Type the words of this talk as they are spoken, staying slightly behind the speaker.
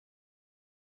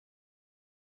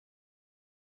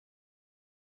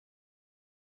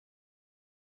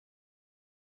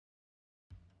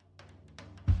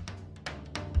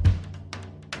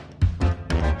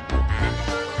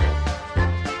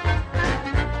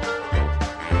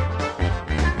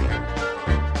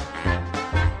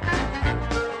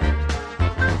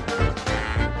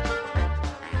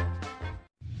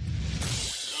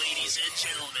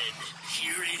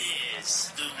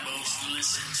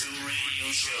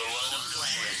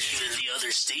Even the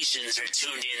other stations are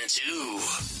tuned in too.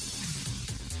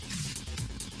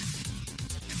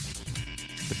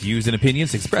 The views and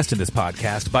opinions expressed in this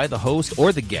podcast by the host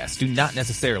or the guest do not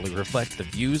necessarily reflect the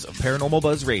views of Paranormal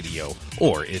Buzz Radio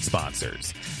or its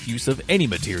sponsors. Use of any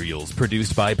materials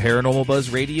produced by Paranormal Buzz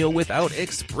Radio without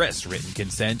express written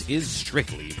consent is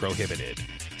strictly prohibited.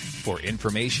 For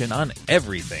information on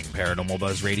everything Paranormal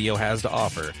Buzz Radio has to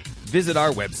offer, visit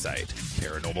our website,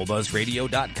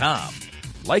 paranormalbuzzradio.com.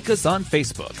 Like us on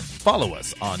Facebook, follow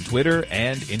us on Twitter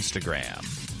and Instagram.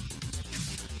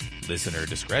 Listener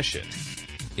discretion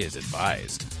is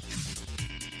advised.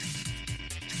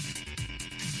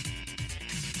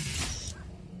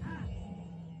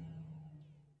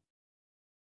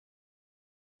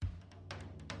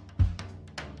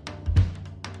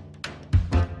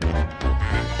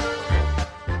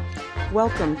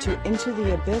 Welcome to Into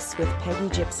the Abyss with Peggy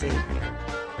Gypsy.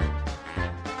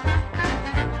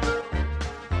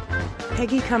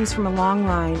 Peggy comes from a long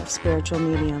line of spiritual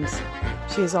mediums.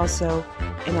 She is also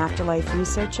an afterlife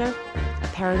researcher, a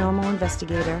paranormal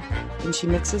investigator, and she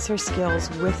mixes her skills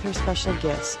with her special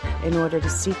gifts in order to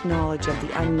seek knowledge of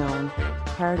the unknown,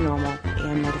 paranormal,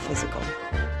 and metaphysical.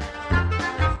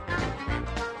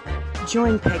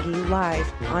 Join Peggy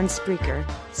live on Spreaker,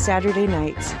 Saturday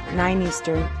nights, 9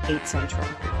 Eastern, 8 Central.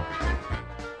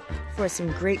 For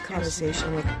some great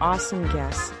conversation with awesome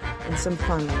guests and some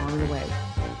fun along the way.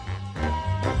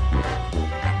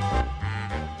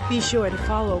 Be sure to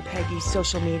follow Peggy's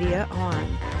social media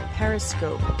on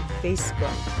Periscope,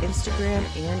 Facebook, Instagram,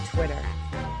 and Twitter.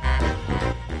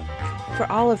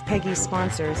 For all of Peggy's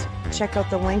sponsors, check out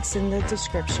the links in the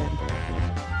description.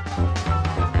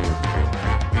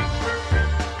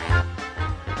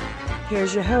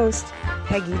 Here's your host,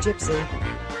 Peggy Gypsy.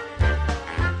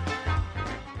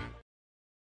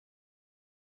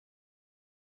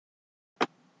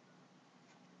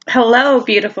 Hello,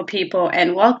 beautiful people,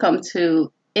 and welcome to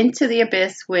Into the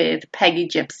Abyss with Peggy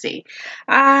Gypsy.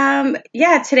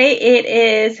 Today it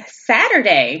is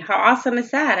Saturday. How awesome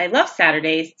is that? I love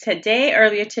Saturdays.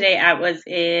 Earlier today, I was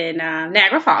in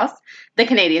Niagara Falls, the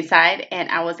Canadian side, and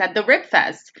I was at the Rib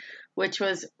Fest, which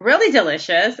was really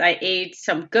delicious. I ate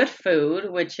some good food,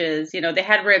 which is, they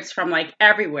had ribs from like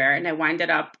everywhere, and I winded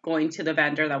up going to the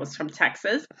vendor that was from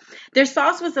Texas. Their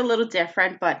sauce was a little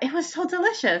different, but it was so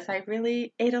delicious. I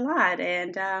really ate a lot,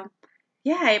 and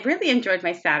I really enjoyed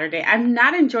my Saturday. I'm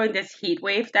not enjoying this heat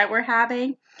wave that we're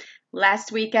having.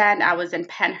 Last weekend, I was in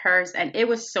Pennhurst, and it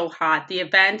was so hot. The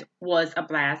event was a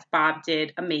blast. Bob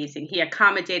did amazing. He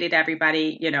accommodated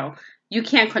everybody. You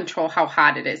can't control how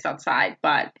hot it is outside,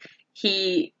 but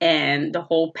he and the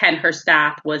whole Pennhurst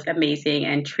staff was amazing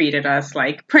and treated us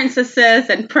like princesses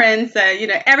and prince.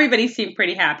 Everybody seemed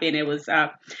pretty happy, and it was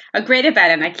a great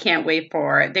event, and I can't wait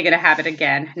they're going to have it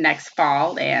again next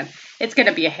fall, and it's going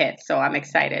to be a hit, so I'm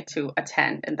excited to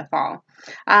attend in the fall.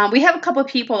 We have a couple of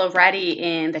people already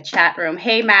in the chat room.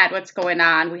 Hey, Matt, what's going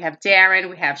on? We have Darren,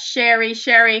 we have Sherry.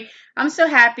 Sherry, I'm so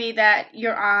happy that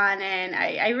you're on, and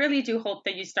I really do hope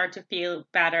that you start to feel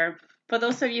better. For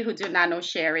those of you who do not know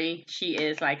Sherry, she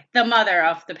is like the mother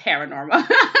of the paranormal.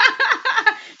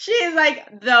 She is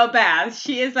like the best.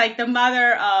 She is like the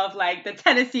mother of like the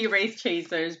Tennessee Race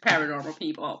Chasers paranormal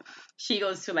people. She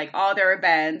goes to like all their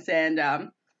events, and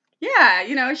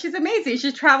she's amazing.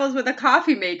 She travels with a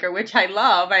coffee maker, which I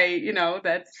love.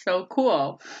 That's so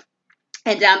cool.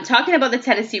 And talking about the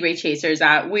Tennessee Race Chasers,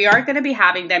 we are going to be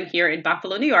having them here in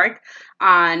Buffalo, New York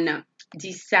on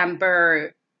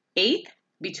December 8th.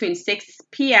 Between 6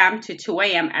 p.m. to 2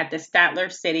 a.m. at the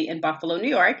Statler City in Buffalo, New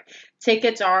York.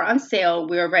 Tickets are on sale.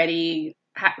 We already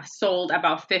sold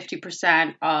about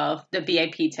 50% of the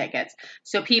VIP tickets.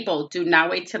 So people, do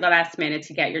not wait till the last minute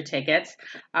to get your tickets.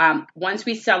 Once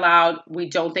we sell out, we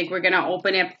don't think we're going to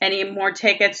open up any more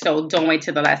tickets, so don't wait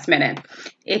till the last minute.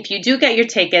 If you do get your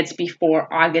tickets before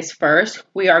August 1st,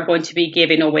 we are going to be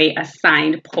giving away a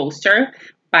signed poster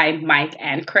by Mike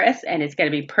and Chris, and it's going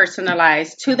to be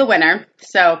personalized to the winner.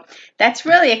 So that's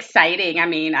really exciting. I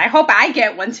mean, I hope I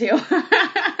get one too.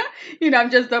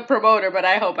 I'm just a promoter, but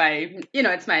I hope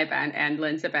it's my event and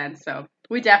Lynn's event. So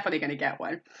we're definitely going to get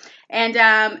one. And,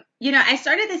 I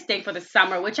started this thing for the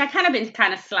summer, which I been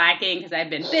slacking because I've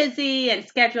been busy and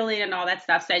scheduling and all that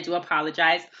stuff. So I do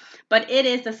apologize. But it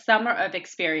is the summer of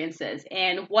experiences.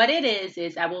 And what it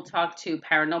is I will talk to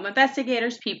paranormal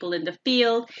investigators, people in the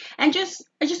field, and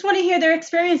I just want to hear their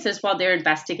experiences while they're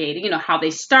investigating, how they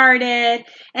started,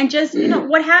 and just,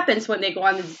 what happens when they go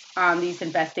on these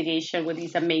investigations with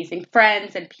these amazing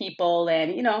friends and people.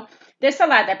 And, there's a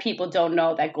lot that people don't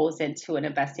know that goes into an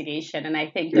investigation. And I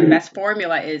think the best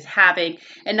formula is having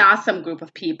an awesome group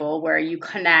of people where you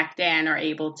connect and are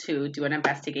able to do an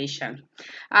investigation.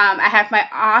 I have my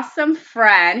awesome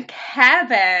friend,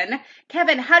 Kevin.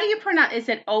 Kevin, how do you pronounce, is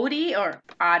it Odie or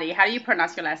Adi? How do you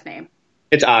pronounce your last name?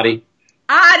 It's Adi.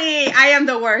 Adi, I am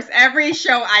the worst. Every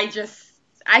show I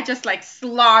just like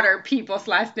slaughter people's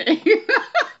last name.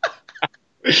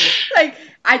 Like,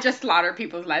 I just slaughter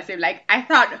people's last name. Like, I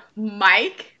thought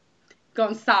Mike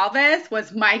Gonsalves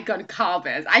was Mike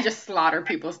Goncalves. I just slaughter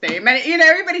people's name. And,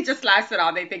 everybody just laughs it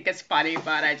off. They think it's funny,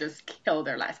 but I just kill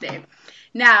their last name.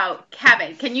 Now,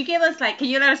 Kevin, can you let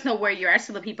us know where you are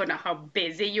so the people know how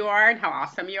busy you are and how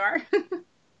awesome you are?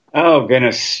 Oh,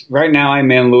 goodness. Right now I'm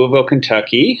in Louisville,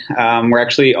 Kentucky. We're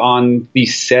actually on the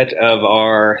set of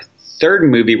our third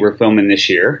movie we're filming this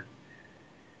year.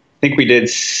 I think we did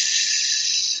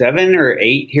 7 or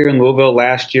 8 here in Louisville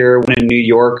last year, one in New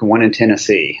York and one in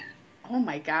Tennessee. Oh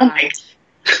my gosh.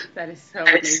 That is so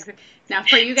amazing. Now,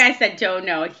 for you guys that don't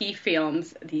know, he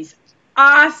films these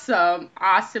awesome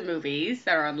movies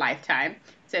that are on Lifetime.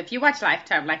 So if you watch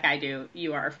Lifetime like I do,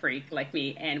 you are a freak like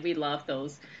me, and we love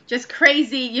those just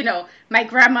crazy, my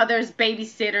grandmother's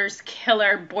babysitter's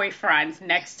killer boyfriend's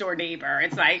next door neighbor.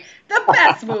 It's like the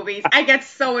best movies. I get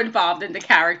so involved in the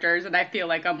characters, and I feel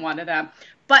like I'm one of them.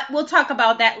 But we'll talk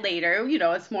about that later.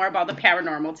 It's more about the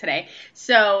paranormal today.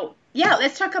 So yeah,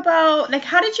 let's talk about, like,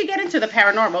 how did you get into the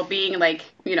paranormal, being like,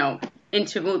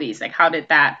 into movies? Like, how did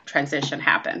that transition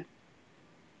happen?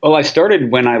 Well, I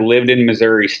started when I lived in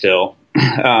Missouri still.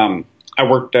 I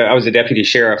was a deputy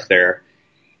sheriff there.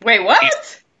 Wait,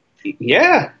 what?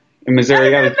 Yeah, in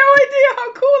Missouri. I have no idea.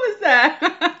 How cool is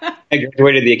that? I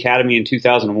graduated the academy in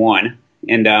 2001,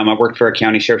 and I worked for a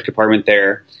county sheriff's department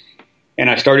there. And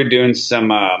I started doing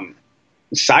some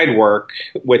side work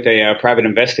with a private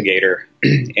investigator.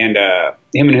 And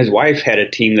him and his wife had a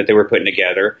team that they were putting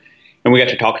together. And we got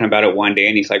to talking about it one day,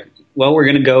 and he's like, well, we're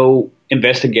going to go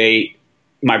investigate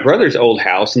my brother's old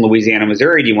house in Louisiana,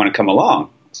 Missouri. Do you want to come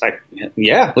along? It's like,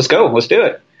 yeah, let's go. Let's do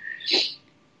it.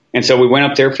 And so we went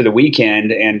up there for the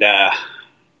weekend, and,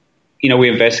 we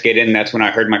investigated, and that's when I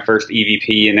heard my first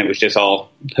EVP, and it was just all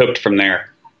hooked from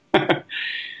there.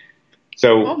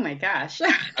 So, oh my gosh.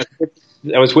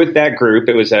 I was with that group.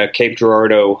 It was Cape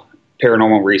Girardeau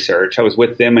Paranormal Research. I was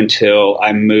with them until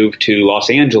I moved to Los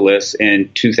Angeles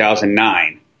in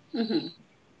 2009. Mm-hmm.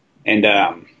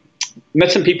 And,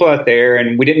 met some people out there,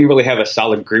 and we didn't really have a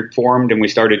solid group formed, and we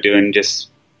started doing just,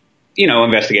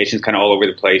 investigations kind of all over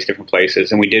the place, different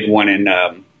places. And we did one in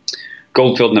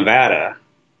Goldfield, Nevada.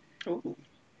 Ooh.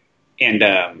 And,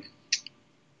 I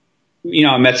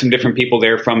met some different people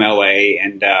there from LA,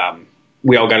 and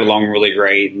we all got along really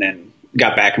great, and then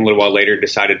got back and a little while later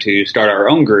decided to start our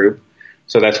own group.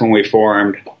 So that's when we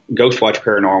formed Ghostwatch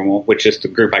Paranormal, which is the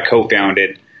group I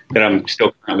co-founded that I'm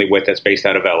still currently with, that's based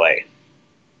out of LA.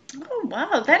 Oh,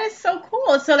 wow. That is so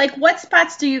cool. So, like, what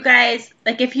spots do you guys,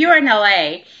 like, if you're in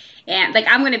LA, and, like,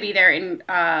 I'm going to be there in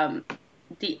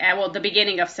the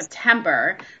beginning of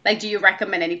September, like, do you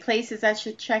recommend any places I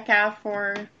should check out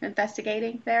for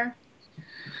investigating there?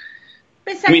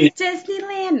 Besides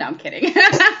Disneyland? No, I'm kidding.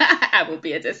 I will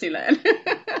be at Disneyland.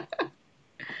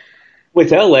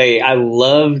 With LA, I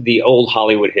love the old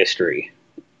Hollywood history.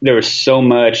 There was so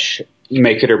much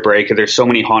make it or break it. There's so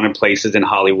many haunted places in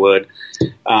Hollywood.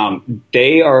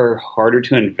 They are harder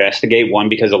to investigate, one,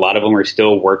 because a lot of them are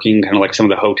still working, kind of like some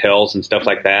of the hotels and stuff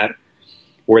like that,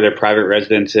 where their private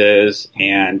residences.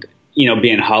 And,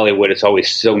 being Hollywood, it's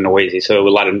always so noisy. So a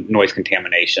lot of noise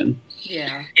contamination.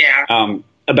 Yeah.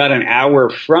 About an hour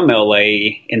from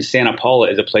LA in Santa Paula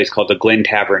is a place called the Glen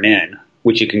Tavern Inn,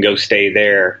 which you can go stay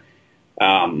there.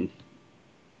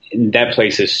 That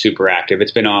place is super active.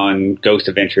 It's been on Ghost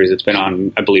Adventures. It's been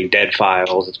on, I believe, Dead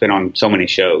Files. It's been on so many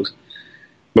shows.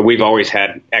 But we've always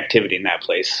had activity in that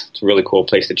place. It's a really cool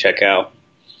place to check out.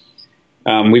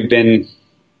 We've been,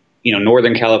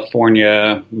 Northern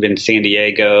California, we've been San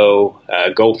Diego,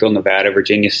 Goldfield, Nevada,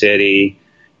 Virginia City,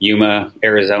 Yuma,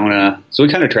 Arizona. So we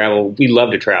kind of travel. We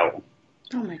love to travel.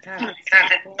 Oh, my God.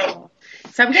 That's so cool.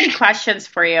 So I'm getting questions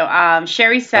for you.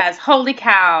 Sherry says, holy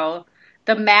cow.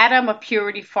 The Madam of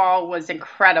Purity Fall was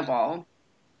incredible.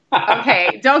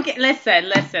 Okay,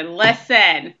 listen.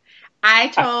 I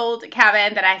told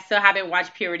Kevin that I still haven't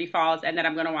watched Purity Falls and that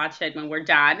I'm going to watch it when we're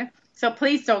done. So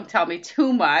please don't tell me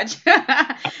too much.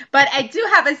 But I do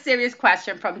have a serious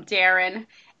question from Darren.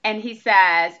 And he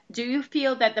says, do you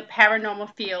feel that the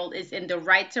paranormal field is in the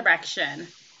right direction?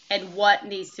 And what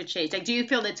needs to change? Like, do you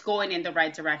feel it's going in the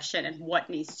right direction and what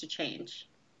needs to change?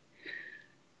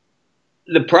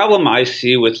 The problem I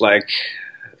see with, like,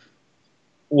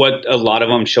 what a lot of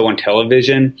them show on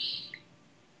television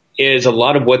is a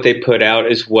lot of what they put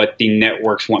out is what the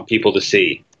networks want people to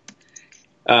see.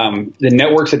 The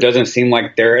networks, it doesn't seem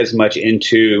like they're as much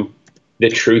into the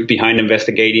truth behind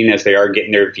investigating as they are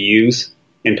getting their views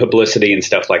and publicity and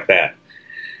stuff like that.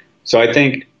 So I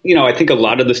think a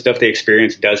lot of the stuff they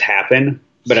experience does happen,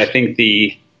 but I think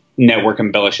the network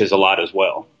embellishes a lot as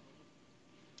well.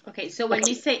 Okay, so when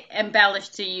you say embellish,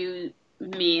 do you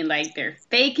mean like they're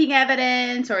faking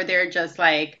evidence, or they're just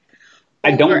like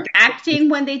acting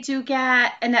when they do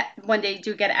get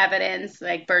evidence,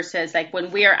 like versus like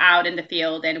when we're out in the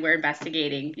field and we're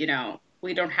investigating,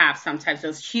 we don't have sometimes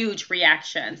those huge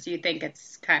reactions. Do you think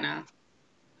it's kind of?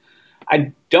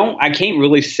 I can't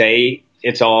really say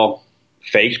it's all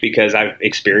faked because I've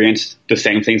experienced the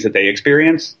same things that they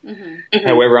experience. Mm-hmm. Mm-hmm.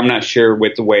 However, I'm not sure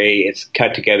with the way it's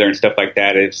cut together and stuff like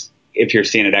that is if you're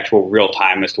seeing it actual real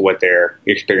time as to what they're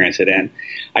experiencing it in.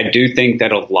 I do think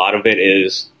that a lot of it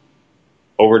is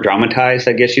over dramatized,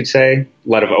 I guess you'd say. A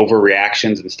lot of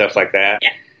overreactions and stuff like that.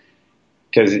 Yeah.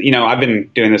 Because, I've been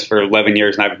doing this for 11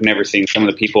 years and I've never seen some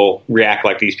of the people react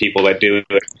like these people that do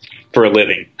it for a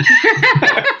living.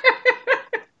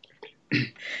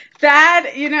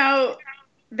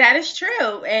 That is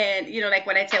true. And, like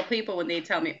when I tell people, when they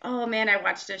tell me, oh man, I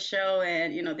watched this show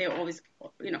and, they're always,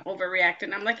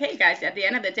 overreacting. I'm like, hey guys, at the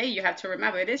end of the day, you have to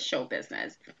remember it is show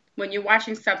business. When you're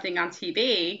watching something on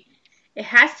TV, it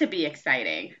has to be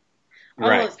exciting.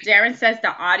 Right. Oh, Darren says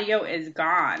the audio is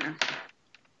gone.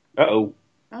 Uh-oh.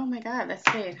 Oh my God, let's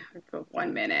see. For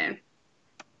 1 minute.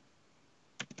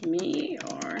 Me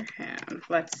or him?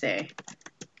 Let's see.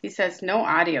 He says no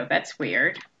audio. That's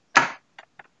weird.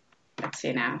 Let's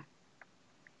see now.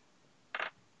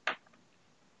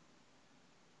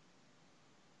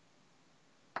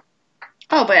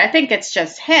 Oh, but I think it's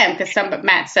just him because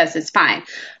Matt says it's fine.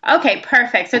 Okay,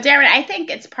 perfect. So Darren, I think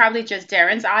it's probably just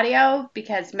Darren's audio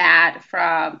because Matt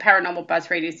from Paranormal Buzz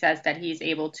Radio says that he's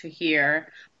able to hear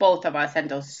both of us,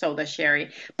 and so does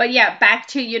Sherry. But yeah, back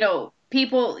to,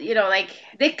 people, like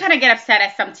they kind of get upset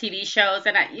at some TV shows,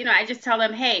 and I just tell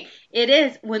them, hey, it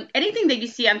is when anything that you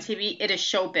see on TV, it is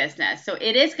show business. So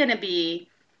it is going to be,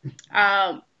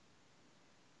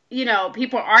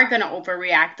 people are going to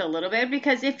overreact a little bit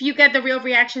because if you get the real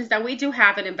reactions that we do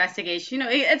have in investigation,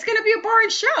 it's going to be a boring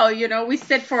show. We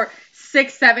sit for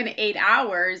 6, 7, 8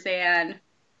 hours and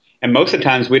most of the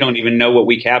times we don't even know what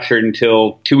we captured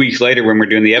until 2 weeks later when we're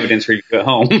doing the evidence review at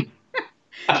home.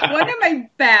 One of my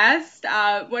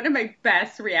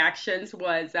best reactions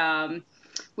was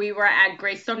we were at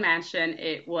Greystone Mansion.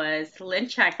 It was Lynn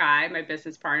Chekai, my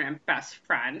business partner and best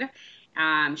friend,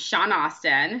 Sean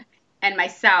Austin, and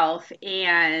myself,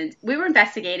 and we were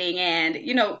investigating, and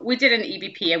we did an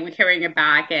EVP and we're hearing it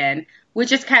back, and we're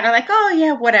just kind of like, oh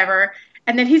yeah, whatever.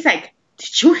 And then he's like,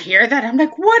 did you hear that? I'm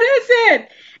like, what is it?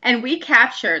 And we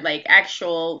captured like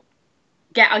actual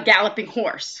a galloping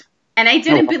horse. And I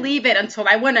didn't believe it until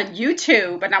I went on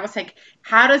YouTube and I was like,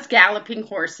 how does galloping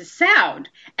horses sound?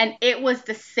 And it was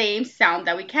the same sound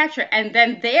that we captured. And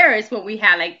then there is when we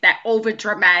had like that over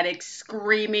dramatic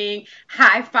screaming,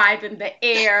 high five in the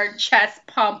air, chest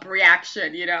pump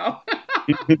reaction, It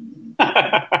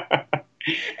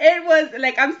was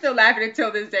like, I'm still laughing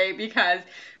until this day because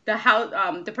the house,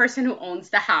 the person who owns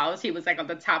the house, he was like on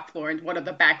the top floor in one of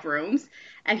the back rooms.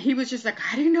 And he was just like,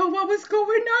 I didn't know what was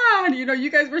going on. You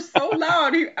guys were so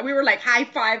loud. We were like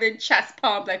high-fiving, chest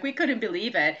pump. Like, we couldn't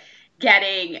believe it.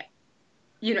 Getting,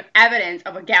 evidence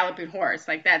of a galloping horse.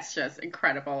 Like, that's just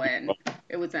incredible. And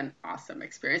it was an awesome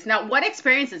experience. Now, what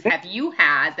experiences have you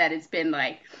had that it's been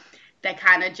like, that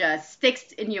kind of just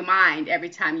sticks in your mind every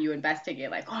time you investigate?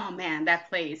 Like, oh, man, that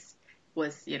place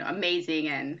was, amazing,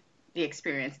 and the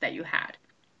experience that you had.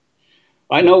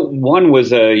 I know one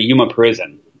was Yuma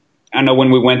Prison. I know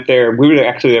when we went there, we were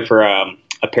actually there for a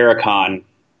Paracon.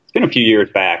 It's been a few years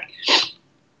back.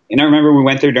 And I remember we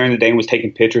went there during the day and was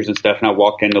taking pictures and stuff. And I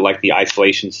walked into like the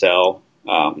isolation cell,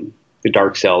 the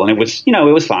dark cell. And it was,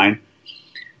 it was fine.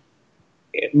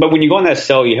 But when you go in that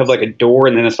cell, you have like a door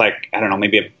and then it's like, I don't know,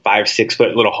 maybe a 5-6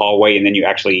 foot little hallway. And then you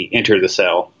actually enter the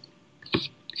cell.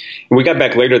 And we got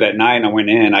back later that night and I went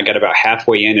in. I got about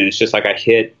halfway in and it's just like I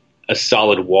hit a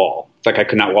solid wall. It's like I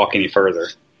could not walk any further.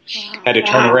 Wow. I had to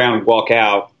turn around, walk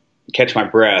out, catch my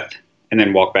breath, and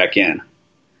then walk back in.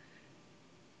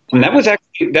 And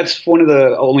that's one of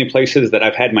the only places that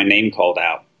I've had my name called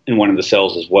out in one of the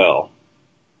cells as well.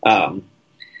 We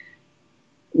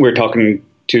were talking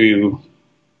to,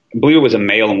 I believe it was a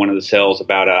male in one of the cells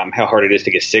about how hard it is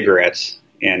to get cigarettes,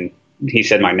 and he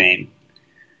said my name.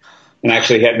 And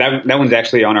actually, that one's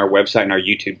actually on our website and our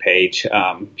YouTube page.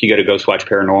 If you go to Ghost Watch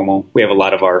Paranormal, we have a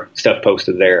lot of our stuff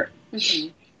posted there. Mm-hmm.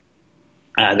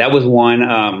 That was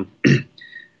one.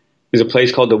 There's a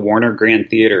place called the Warner Grand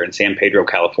Theater in San Pedro,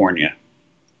 California.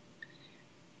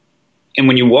 And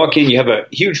when you walk in, you have a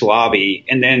huge lobby,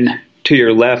 and then to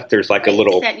your left, there's like a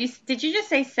little... Did you just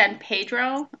say San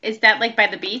Pedro? Is that like by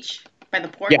the beach? By the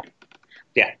port?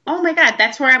 Yeah. Oh my God,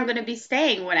 that's where I'm going to be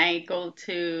staying when I go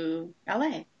to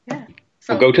LA. Yeah.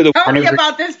 So go to the tell Warner me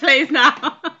about this place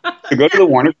now. So go to the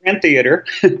Warner Grand Theater.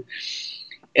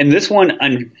 And this one,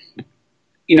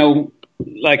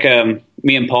 like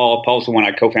me and Paul's the one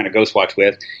I co-founded Ghostwatch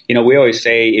with, we always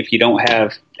say if you don't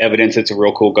have evidence, it's a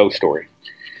real cool ghost story.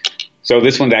 So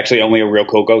this one's actually only a real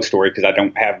cool ghost story because I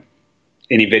don't have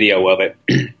any video of it.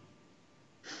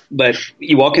 But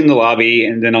you walk in the lobby,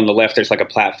 and then on the left, there's like a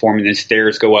platform, and then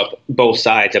stairs go up both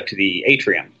sides up to the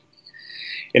atrium.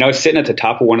 And I was sitting at the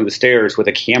top of one of the stairs with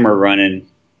a camera running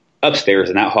upstairs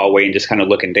in that hallway and just kind of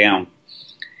looking down.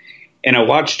 And I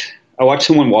watched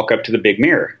someone walk up to the big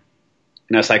mirror.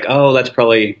 And I was like, oh, that's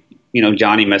probably,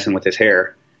 Johnny messing with his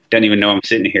hair. Doesn't even know I'm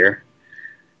sitting here.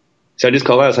 So I just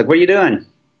called out. I was like, what are you doing?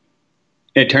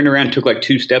 And it turned around, took like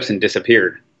 2 steps and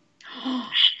disappeared. And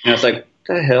I was like,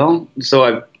 what the hell? So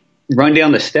I run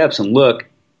down the steps and look,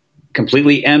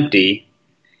 completely empty.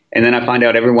 And then I find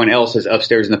out everyone else is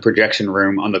upstairs in the projection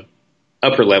room on the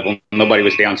upper level. Nobody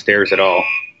was downstairs at all.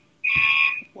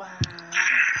 Wow.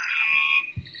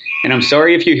 And I'm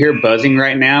sorry if you hear buzzing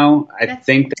right now. I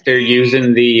think that they're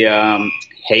using the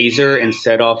hazer and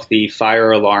set off the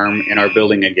fire alarm in our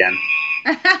building again.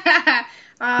 The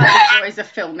joys of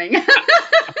filming.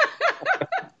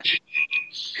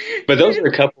 But those are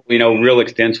a couple, real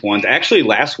extensive ones. Actually,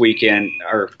 last weekend,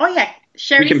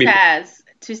 Sherry says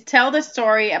to tell the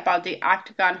story about the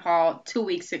Octagon Hall 2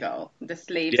 weeks ago, the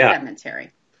slave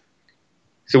cemetery.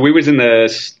 So we was in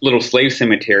the little slave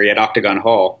cemetery at Octagon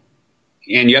Hall,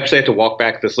 and you actually have to walk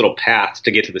back this little path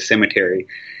to get to the cemetery.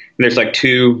 And there's like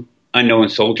 2 unknown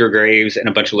soldier graves and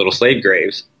a bunch of little slave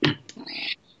graves. And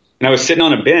I was sitting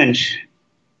on a bench,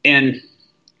 and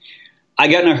I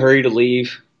got in a hurry to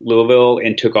leave Louisville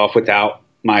and took off without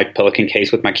my Pelican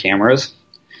case with my cameras.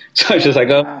 So I was just like,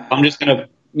 I'm just going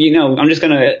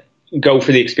to go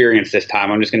for the experience this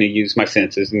time. I'm just going to use my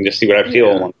senses and just see what I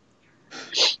feel.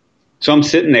 Yeah. So I'm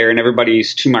sitting there, and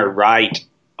everybody's to my right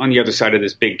on the other side of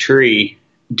this big tree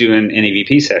doing an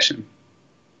EVP session.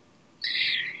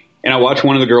 And I watch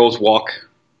one of the girls walk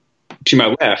to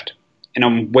my left, and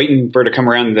I'm waiting for her to come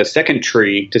around the second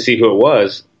tree to see who it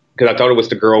was, because I thought it was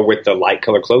the girl with the light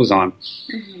colored clothes on.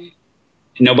 Mm-hmm.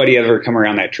 Nobody ever come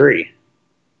around that tree.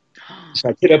 So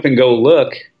I get up and go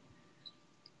look.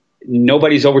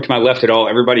 Nobody's over to my left at all.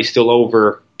 Everybody's still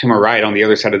over to my right on the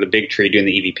other side of the big tree doing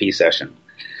the EVP session.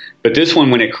 But this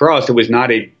one, when it crossed, it was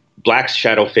not a black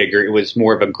shadow figure. It was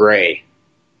more of a gray.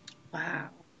 Wow.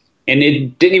 And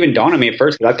it didn't even dawn on me at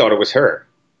first because I thought it was her.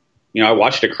 I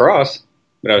watched it cross,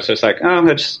 but I was just like, oh,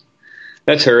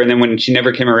 that's her. And then when she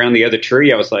never came around the other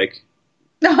tree, I was like,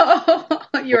 you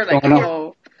were like,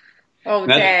 oh,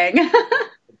 dang.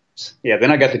 Yeah,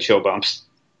 then I got the chill bumps.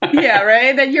 Yeah,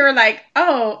 right? Then you were like,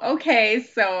 oh, okay,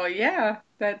 so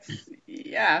that's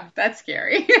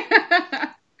scary.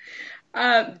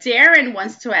 Darren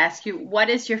wants to ask you, what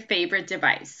is your favorite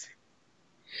device?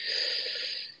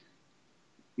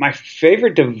 My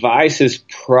favorite device is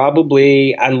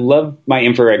probably, I love my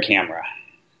infrared camera.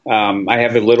 I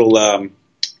have a little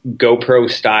GoPro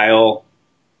style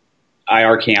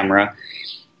IR camera,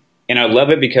 and I love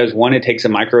it because 1, it takes a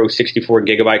micro 64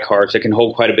 gigabyte card, so it can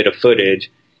hold quite a bit of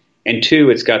footage, and 2,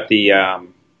 it's got the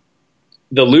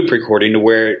loop recording to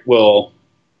where it will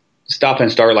stop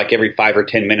and start like every 5 or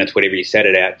 10 minutes, whatever you set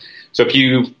it at. So if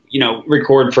you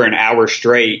record for an hour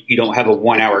straight, you don't have a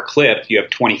 1 hour clip, you have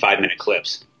 25-minute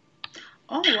clips.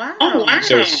 Oh, wow.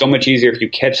 So it's so much easier if you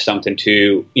catch something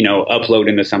to, upload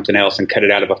into something else and cut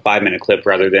it out of a 5-minute clip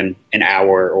rather than an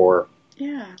hour or,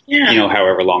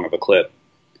 however long of a clip.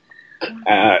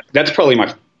 That's probably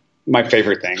my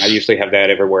favorite thing. I usually have that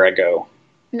everywhere I go.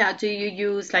 Now, do you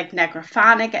use like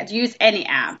Necrophonic? Do you use any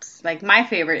apps? Like my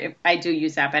favorite, I do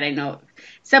use that, but I know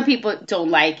some people don't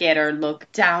like it or look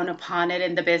down upon it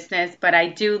in the business, but I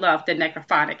do love the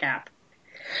Necrophonic app.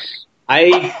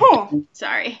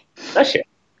 Sorry. That's it.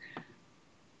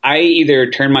 I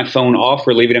either turn my phone off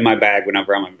or leave it in my bag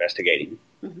whenever I'm investigating.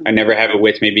 Mm-hmm. I never have it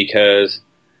with me because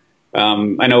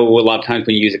I know a lot of times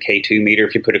when you use a K2 meter,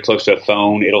 if you put it close to a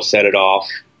phone, it'll set it off.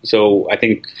 So I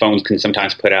think phones can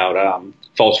sometimes put out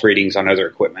false readings on other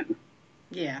equipment.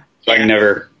 Yeah. So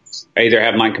I either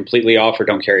have mine completely off or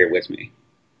don't carry it with me.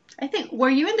 I think, were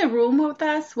you in the room with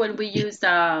us when we used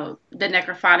the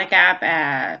Necrophonic app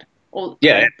at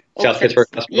South Pittsburgh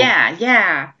Hospital?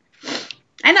 Yeah.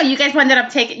 I know you guys ended up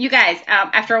taking. You guys,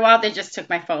 after a while, they just took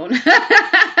my phone.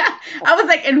 I was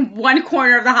like in one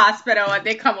corner of the hospital, and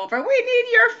they come over. We need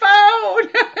your phone.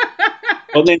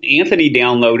 Well, then Anthony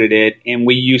downloaded it, and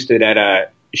we used it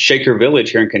at Shaker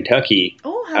Village here in Kentucky.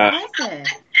 Oh, how was it?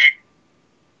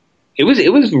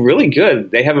 It was really good.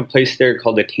 They have a place there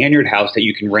called the Tanyard House that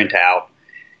you can rent out.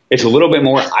 It's a little bit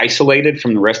more isolated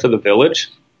from the rest of the village.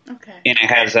 Okay. And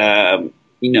it has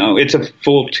it's a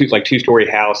full two-story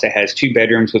house. It has 2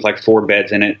 bedrooms with 4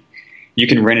 beds in it. You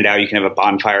can rent it out. You can have a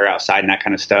bonfire outside and that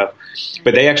kind of stuff.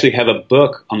 But they actually have a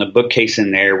book on the bookcase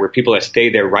in there where people that stay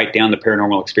there write down the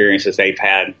paranormal experiences they've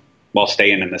had while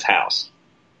staying in this house.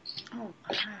 Oh,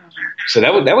 wow. So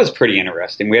that was pretty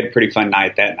interesting. We had a pretty fun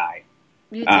night that night.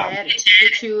 You did?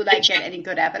 Did you get any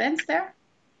good evidence there?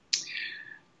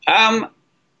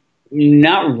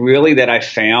 Not really that I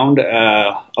found.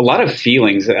 A lot of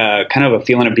feelings, kind of a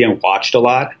feeling of being watched a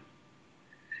lot.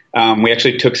 We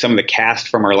actually took some of the cast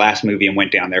from our last movie and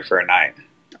went down there for a night.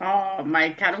 Oh, my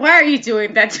God. Why are you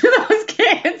doing that to those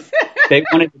kids? They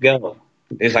wanted to go.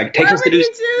 It's like, take us to do. Why would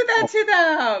you do that to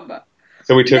them?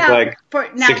 So we took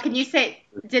can you say,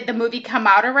 did the movie come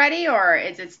out already, or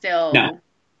is it still? No,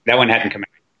 that one hadn't come out.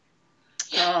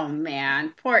 Oh,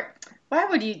 man. Why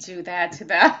would you do that to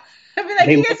them? I'd be like,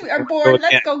 you guys are bored.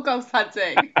 Let's go ghost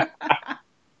hunting.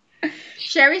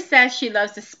 Sherry says she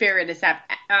loves the Spiritus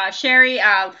app. Sherry,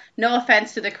 no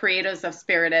offense to the creators of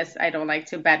Spiritus. I don't like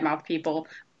to badmouth people.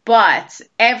 But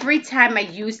every time I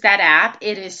use that app,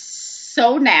 it is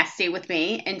so nasty with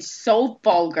me and so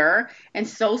vulgar and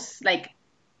so,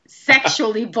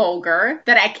 sexually vulgar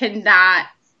that I cannot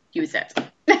use it.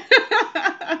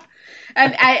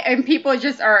 And people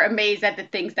just are amazed at the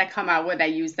things that come out when I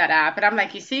use that app. And I'm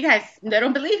like, you see, guys, they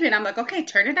don't believe me. And I'm like, okay,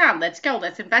 turn it on. Let's go.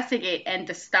 Let's investigate. And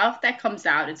the stuff that comes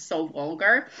out is so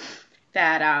vulgar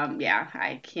that,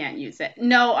 I can't use it.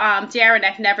 No, Darren,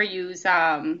 I've never used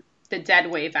the Dead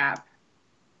Wave app.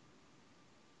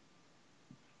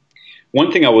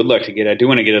 One thing I would like to get, I do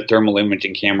want to get a thermal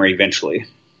imaging camera eventually.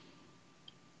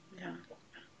 Yeah,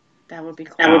 that would be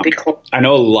cool. I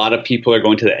know a lot of people are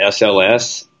going to the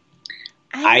SLS.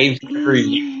 I'm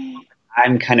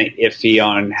kind of iffy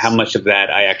on how much of that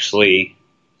I actually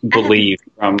believe,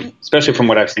 especially from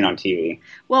what I've seen on TV.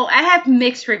 Well, I have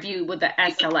mixed review with the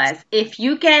SLS. If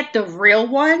you get the real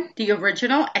one, the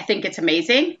original, I think it's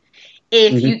amazing.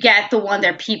 If you get the one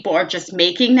that people are just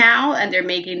making now, and they're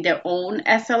making their own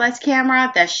SLS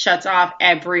camera that shuts off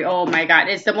oh my God,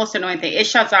 it's the most annoying thing. It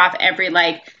shuts off every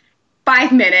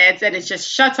 5 minutes, and it just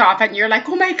shuts off, and you're like,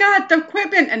 oh my God, the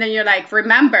equipment. And then you're like,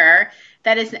 remember,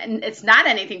 it's not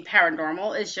anything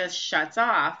paranormal. It just shuts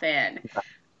off. And,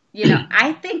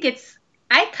 I think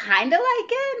I kind of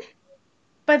like it,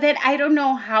 but then I don't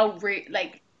know how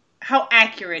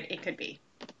accurate it could be.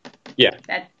 Yeah.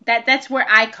 That's where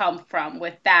I come from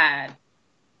with that,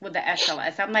 with the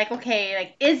SLS. I'm like,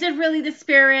 okay, is it really the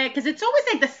spirit? Because it's always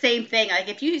the same thing.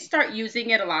 If you start using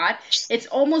it a lot, it's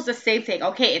almost the same thing.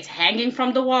 Okay, it's hanging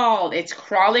from the wall. It's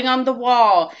crawling on the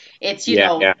wall. It's,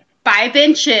 5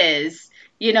 inches.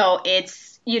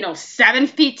 It's, 7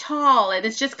 feet tall. And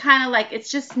it's just kind of it's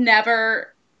just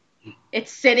never,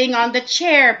 it's sitting on the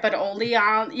chair, but only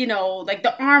on,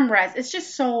 the armrest. It's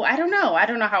just so, I don't know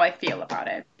how I feel about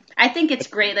it. I think it's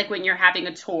great, when you're having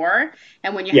a tour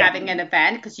and when you're having an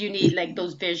event, because you need,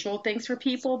 those visual things for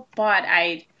people. But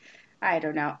I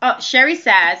don't know. Oh, Sherry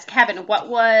says, Kevin, what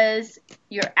was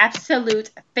your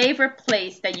absolute favorite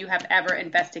place that you have ever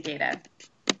investigated?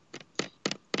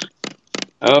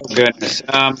 Oh, goodness.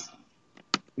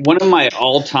 One of my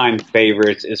all-time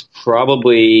favorites is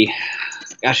probably,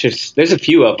 there's a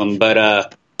few of them, but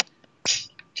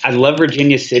I love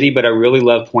Virginia City, but I really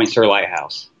love Point Sur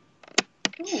Lighthouse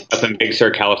up in Big Sur,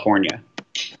 California.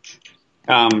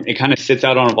 It kind of sits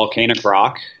out on a volcanic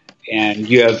rock, and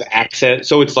you have access.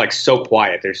 So it's so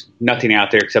quiet. There's nothing out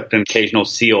there except an occasional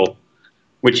seal,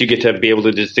 which you get to be able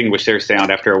to distinguish their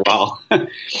sound after a while. Oh,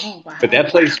 wow. But that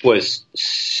place was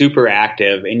super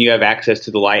active, and you have access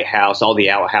to the lighthouse, all the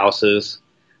outhouses,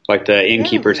 the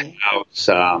innkeeper's house.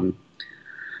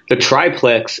 The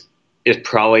triplex is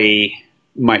probably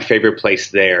my favorite place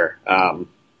there.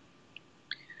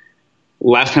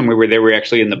 Last time we were there, we were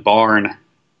actually in the barn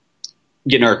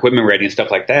getting our equipment ready and stuff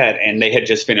like that, and they had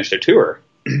just finished a tour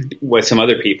with some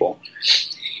other people.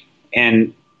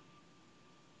 And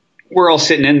we're all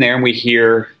sitting in there, and we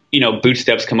hear, boot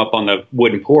steps come up on the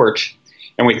wooden porch,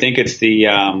 and we think it's the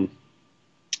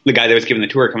guy that was giving the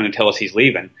tour coming to tell us he's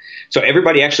leaving. So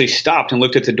everybody actually stopped and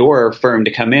looked at the door for him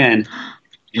to come in,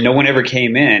 and no one ever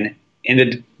came in. And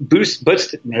the boot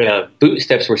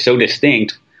steps were so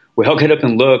distinct. We all got up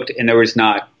and looked, and there was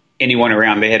not anyone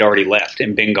around. They had already left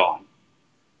and been gone.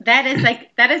 That is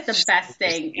the best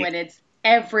thing when it's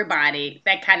everybody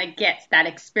that kind of gets that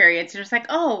experience. You're just like,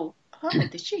 oh,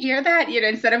 did you hear that?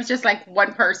 Instead of just like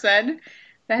one person.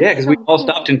 Yeah, because we all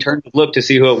stopped and turned to look to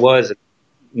see who it was.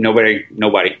 Nobody.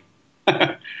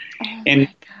 And,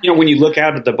 when you look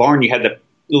out at the barn, you had the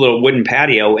little wooden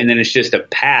patio, and then it's just a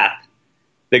path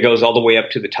that goes all the way up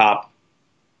to the top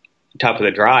of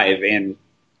the drive. And,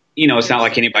 it's not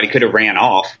like anybody could have ran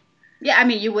off. Yeah, I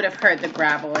mean, you would have heard the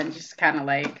gravel and just kind of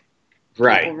like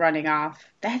people running off.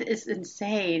 That is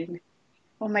insane.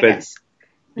 Oh, my gosh.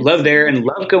 Love there, and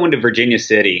love going to Virginia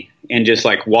City and just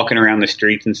like walking around the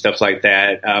streets and stuff like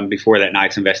that before that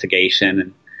night's investigation.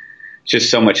 And it's just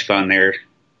so much fun there.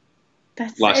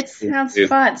 It sounds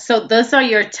fun. So those are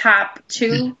your top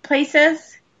 2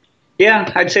 places?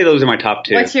 Yeah, I'd say those are my top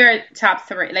 2. What's your top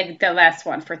 3? Like the last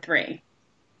one for 3?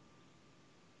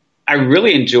 I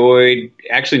really enjoyed,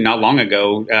 actually not long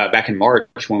ago, back in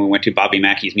March when we went to Bobby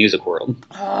Mackey's Music World.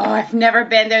 Oh, I've never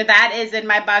been there. That is in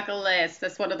my bucket list.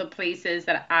 That's one of the places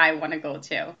that I want to go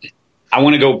to. I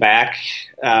want to go back.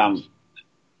 I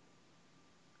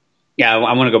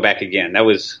want to go back again. Now,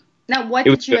 what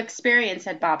did you experience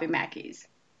at Bobby Mackey's?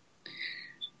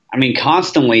 I mean,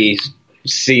 constantly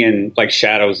seeing like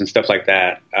shadows and stuff like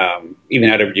that, even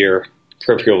out of your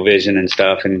peripheral vision and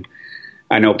stuff. And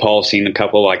I know Paul's seen a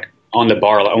couple like on the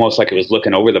bar, almost like it was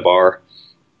looking over the bar.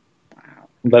 Wow.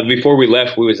 But before we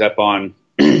left, we was up on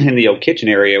in the old kitchen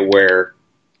area where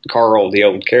Carl, the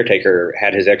old caretaker,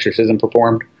 had his exorcism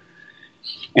performed.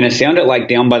 And it sounded like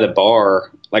down by the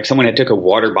bar, like someone had took a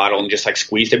water bottle and just like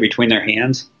squeezed it between their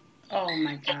hands. Oh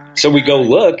my God. So we go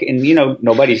look and,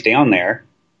 nobody's down there.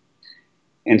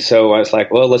 And so I was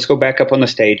like, well, let's go back up on the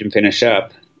stage and finish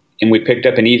up. And we picked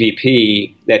up an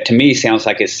EVP that to me sounds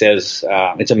like it says,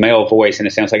 it's a male voice, and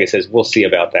it sounds like it says, we'll see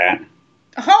about that.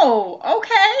 Oh,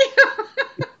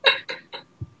 okay.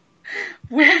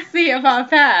 We'll see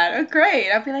about that. Oh, great.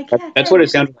 I'll be like, yeah. That's what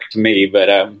it sounded like to me,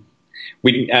 but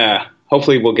we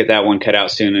hopefully we'll get that one cut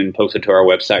out soon and post it to our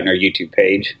website and our YouTube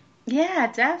page.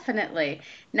 Yeah, definitely.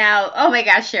 Now, oh my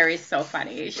gosh, Sherry's so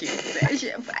funny. I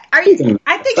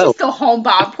think she's still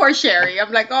homebound. Poor Sherry.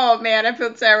 I'm like, oh man, I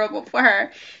feel terrible for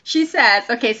her. She says,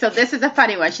 okay, so this is a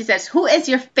funny one. She says, who is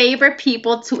your favorite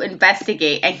people to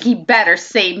investigate? And he better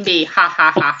say me. Ha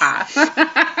ha ha ha.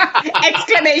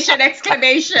 Exclamation.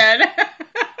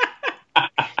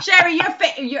 Sherry,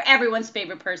 you're everyone's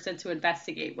favorite person to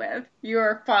investigate with.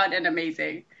 You're fun and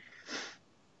amazing.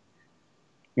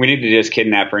 We need to just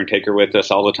kidnap her and take her with us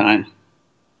all the time.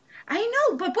 I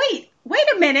know, but wait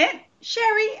a minute.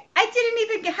 Sherry, I didn't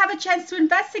even have a chance to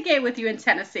investigate with you in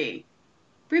Tennessee.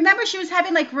 Remember she was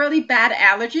having like really bad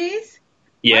allergies?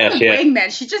 Yes, wingman.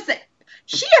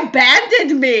 She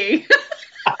abandoned me.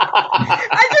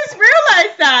 I just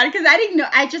realized that because I didn't know.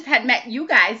 I just had met you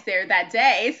guys there that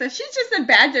day. So she just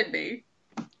abandoned me.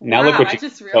 Now look what you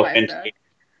just realized that.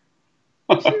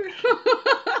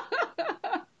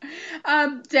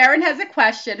 Darren has a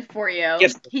question for you.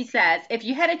 Yes. He says, if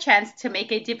you had a chance to make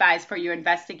a device for your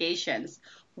investigations,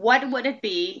 what would it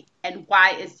be and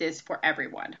why is this for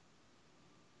everyone?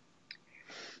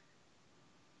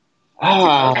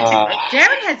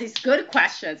 Darren has these good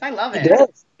questions. I love it. It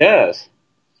does.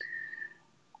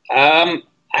 I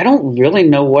don't really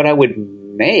know what I would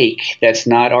make that's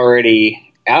not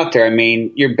already out there. I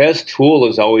mean, your best tool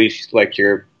is always like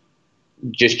your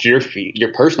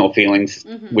personal feelings,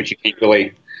 which you can't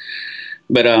really.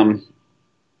 But I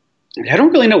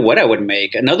don't really know what I would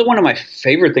make. Another one of my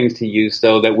favorite things to use,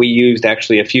 though, that we used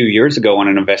actually a few years ago on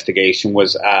an investigation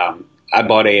was I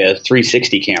bought a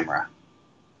 360 camera.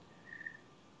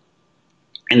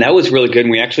 And that was really good.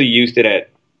 And we actually used it at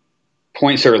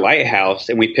Point Sur Lighthouse,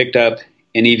 and we picked up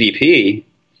an EVP.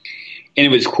 And it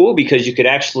was cool because you could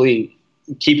actually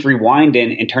keep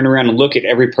rewinding and turn around and look at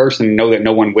every person and know that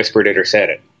no one whispered it or said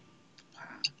it.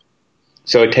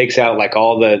 So it takes out like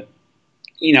all the,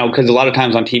 because a lot of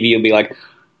times on TV you'll be like,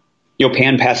 you'll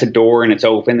pan past a door and it's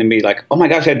open and be like, oh my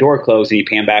gosh, that door closed, and you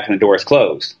pan back and the door is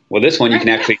closed. Well, this one you can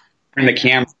actually turn the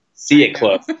camera, see it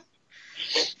close.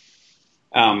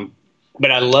 But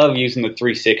I love using the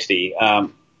 360.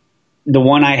 The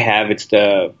one I have, it's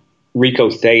the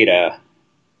Ricoh Theta.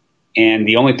 And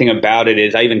the only thing about it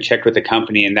is I even checked with the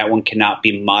company, and that one cannot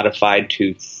be modified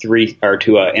to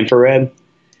infrared.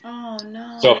 Oh,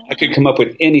 no. So if I could come up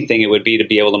with anything, it would be to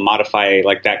be able to modify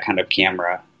like that kind of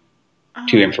camera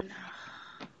to infrared.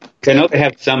 No. I know they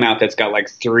have some out that's got like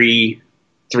three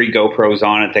GoPros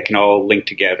on it that can all link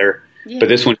together. Yeah. But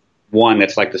this one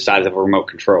that's like the size of a remote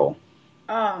control.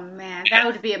 Oh, man. That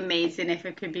would be amazing if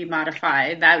it could be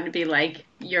modified. That would be like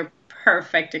your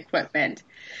perfect equipment.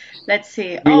 Let's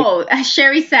see. Oh,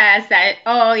 Sherry says that,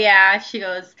 oh, yeah, she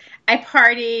goes, I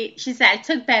partied. She said, I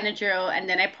took Benadryl and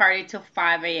then I partied till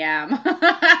 5 a.m.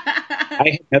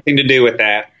 I had nothing to do with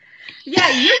that. Yeah,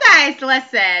 you guys,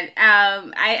 listen.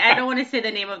 I don't want to say the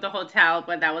name of the hotel,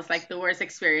 but that was like the worst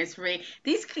experience for me.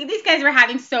 These guys were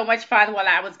having so much fun while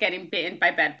I was getting bitten by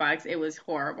bed bugs. It was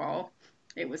horrible.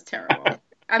 It was terrible.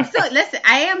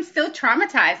 I am still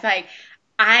traumatized. Like,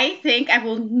 I think I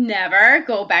will never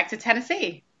go back to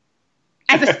Tennessee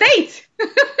as a state.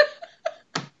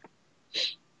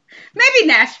 Maybe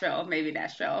Nashville.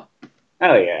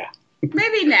 Oh, yeah.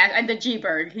 Maybe the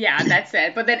G-Burg. Yeah, that's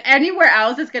it. But then anywhere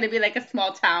else, it's going to be like a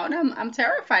small town. I'm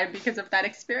terrified because of that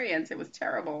experience. It was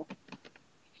terrible.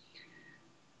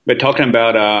 But talking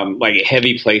about like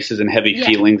heavy places and heavy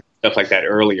feelings, stuff like that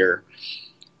earlier,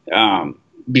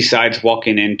 besides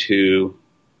walking into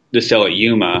the cell at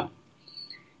Yuma,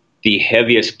 the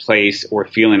heaviest place or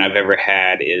feeling I've ever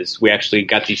had is we actually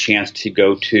got the chance to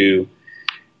go to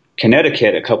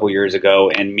Connecticut a couple years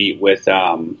ago and meet with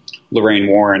Lorraine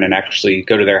Warren and actually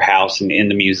go to their house and in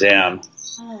the museum.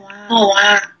 Oh,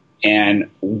 wow. And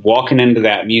walking into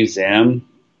that museum,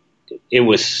 it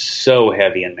was so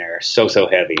heavy in there, so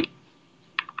heavy.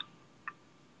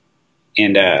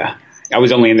 And I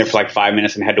was only in there for like 5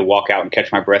 minutes and had to walk out and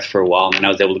catch my breath for a while, and then I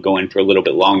was able to go in for a little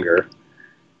bit longer.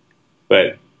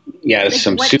 But yeah, like,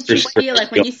 some what super. did you feel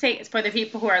like when you say, for the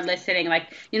people who are listening, like,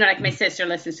 you know, like my sister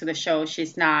listens to the show,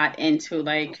 she's not into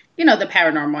like, you know, the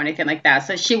paranormal or anything like that,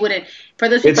 so she wouldn't. For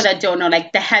those people that don't know,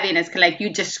 like the heaviness, can like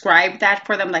you describe that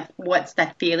for them, like what's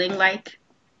that feeling like?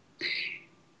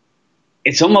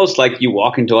 It's almost like you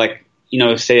walk into like, you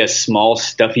know, say a small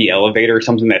stuffy elevator or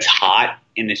something that's hot,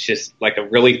 and it's just like a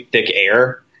really thick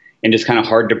air and just kind of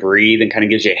hard to breathe and kind of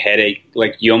gives you a headache.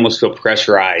 Like you almost feel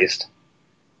pressurized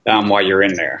while you're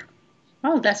in there.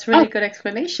 Oh, that's really good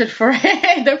explanation for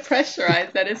it. The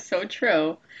pressurized. That is so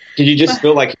true. Did you just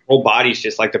feel like your whole body's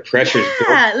just like the pressure's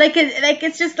yeah,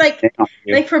 it's just like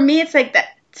for me, it's like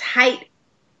that tight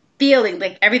feeling,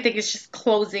 like everything is just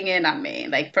closing in on me,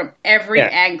 like from every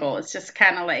angle. It's just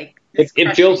kind of like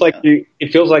it feels like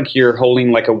it feels like you're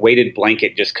holding like a weighted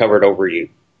blanket just covered over you.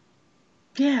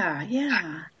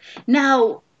 Yeah.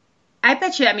 Now, I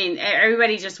bet you, I mean,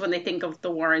 everybody just, when they think of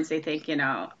the Warrens, they think, you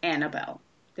know, Annabelle.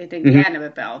 They think the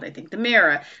Annabelle. They think the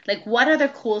mirror. Like, what other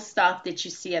cool stuff did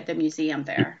you see at the museum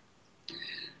there?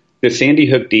 The Sandy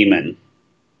Hook demon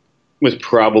was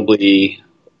probably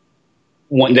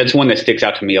one. That's one that sticks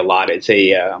out to me a lot. It's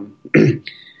a,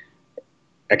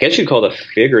 I guess you'd call it a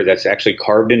figure that's actually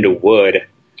carved into wood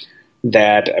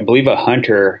that I believe a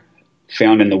hunter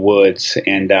found in the woods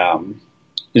and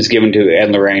was given to Ed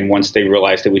and Lorraine once they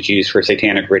realized it was used for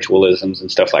satanic ritualisms and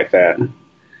stuff like that.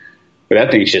 But that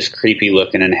thing's just creepy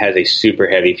looking and has a super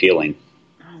heavy feeling.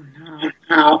 Oh,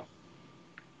 no.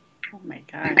 Oh, my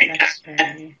God. That's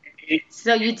scary.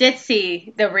 So you did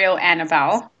see the real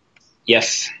Annabelle.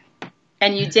 Yes.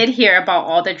 And you did hear about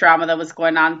all the drama that was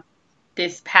going on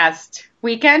this past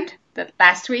weekend,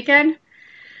 last weekend,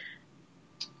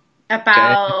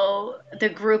 about the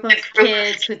group of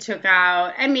kids who took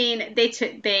out. I mean,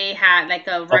 they had like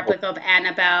a replica of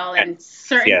Annabelle, and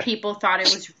certain people thought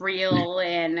it was real.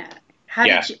 And how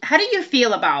do you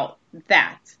feel about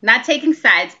that? Not taking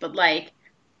sides, but like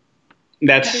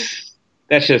that's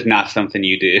just not something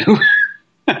you do.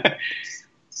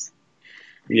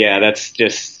 Yeah,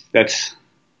 that's.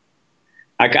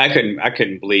 I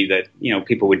couldn't believe that, you know,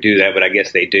 people would do that, but I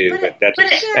guess they do. But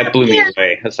that blew me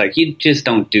away. It's like, you just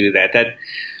don't do that.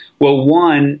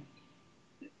 One,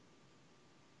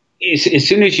 as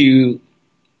soon as you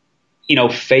know,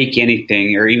 fake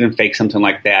anything or even fake something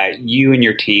like that, you and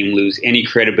your team lose any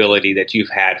credibility that you've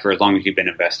had for as long as you've been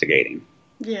investigating.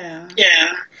 Yeah.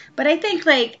 But I think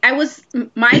like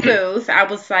my booth, I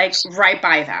was like right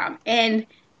by them, and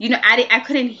you know, I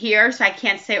couldn't hear, so I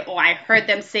can't say, oh, I heard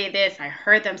them say this, I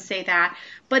heard them say that.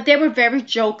 But they were very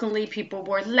jokingly, people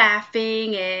were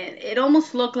laughing, and it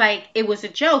almost looked like it was a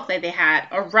joke, that they had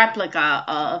a replica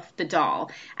of the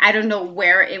doll. I don't know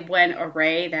where it went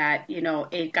awry that, you know,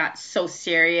 it got so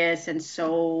serious and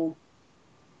so,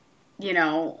 you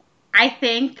know, I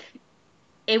think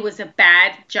it was a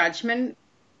bad judgment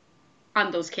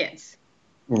on those kids.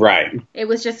 Right. It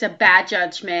was just a bad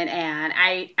judgment, and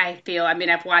I feel, I mean,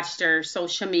 I've watched their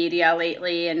social media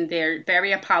lately, and they're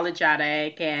very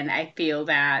apologetic, and I feel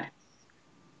that,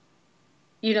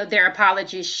 you know, their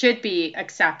apologies should be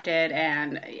accepted,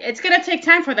 and it's going to take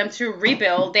time for them to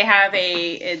rebuild. They have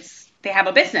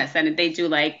a business, and they do,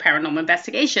 like, paranormal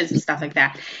investigations and stuff like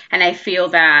that, and I feel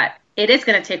that it is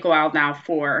going to take a while now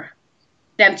for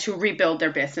them to rebuild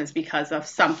their business because of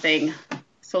something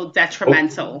so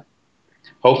detrimental.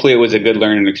 Hopefully it was a good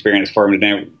learning experience for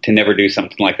them to never do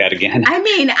something like that again. I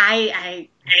mean,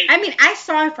 I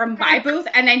saw it from my booth,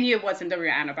 and I knew it wasn't the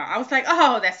real Annabelle. I was like,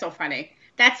 oh, that's so funny.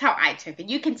 That's how I took it.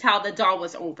 You can tell the doll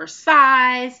was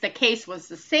oversized. The case was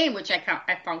the same, which I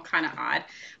found kind of odd.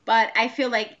 But I feel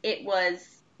like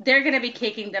they're going to be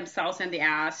kicking themselves in the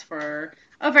ass for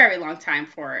a very long time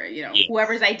for,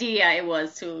 whoever's idea it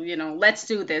was to, let's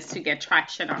do this to get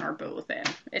traction on our booth. And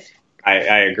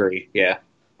I agree. Yeah.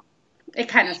 It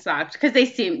kind of sucked because they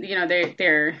seem,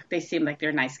 they seem like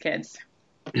they're nice kids.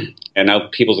 And now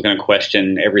people are going to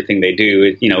question everything they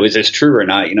do. Is this true or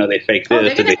not? They fake this.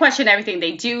 They're going to question everything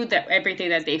they do, everything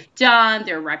that they've done,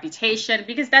 their reputation,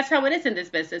 because that's how it is in this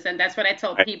business. And that's what I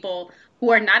tell people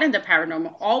who are not in the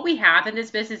paranormal. All we have in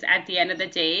this business at the end of the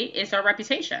day is our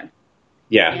reputation.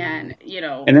 Yeah. And,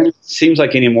 And then it seems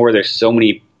like anymore there's so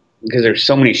many, because there's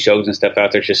so many shows and stuff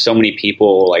out there, just so many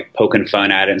people like poking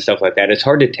fun at it and stuff like that. It's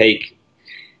hard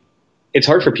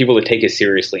for people to take it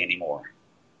seriously anymore.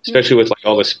 Especially with like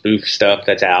all the spoof stuff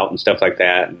that's out and stuff like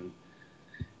that. And,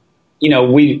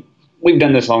 we've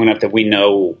done this long enough that we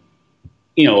know,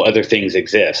 other things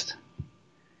exist.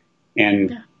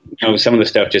 And, some of the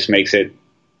stuff just makes it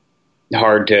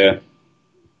hard to,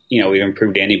 even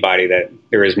prove to anybody that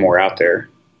there is more out there.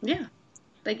 Yeah.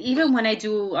 Like even when I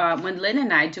do, when Lynn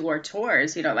and I do our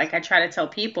tours, like I try to tell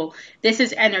people, this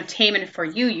is entertainment for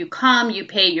you. You come, you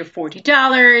pay your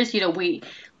 $40.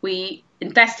 We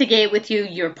investigate with you.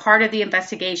 You're part of the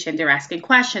investigation. They're asking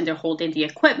questions. They're holding the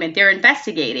equipment. They're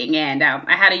investigating. And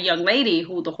I had a young lady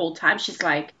who the whole time she's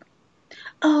like,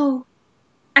 oh,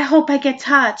 I hope I get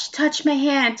touched. Touch my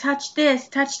hand. Touch this.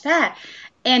 Touch that.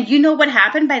 And you know what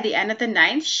happened by the end of the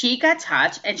night? She got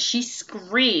touched and she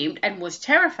screamed and was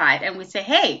terrified. And we say,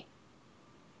 hey,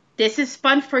 this is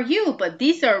fun for you, but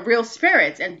these are real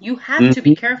spirits. And you have to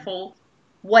be careful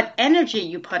what energy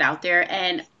you put out there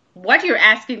and what you're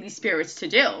asking these spirits to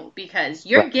do, because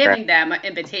you're giving them an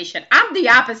invitation. I'm the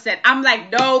opposite. I'm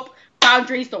like, nope,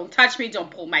 boundaries, don't touch me,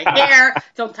 don't pull my hair,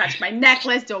 don't touch my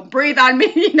necklace, don't breathe on me.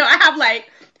 I have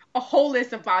like a whole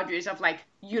list of boundaries of like,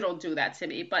 you don't do that to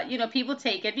me. But, people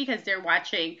take it because they're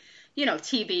watching,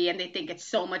 TV and they think it's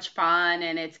so much fun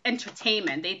and it's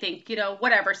entertainment. They think,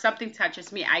 whatever, something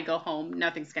touches me, I go home,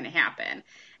 nothing's going to happen.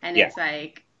 And it's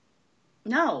like,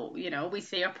 no, we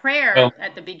say a prayer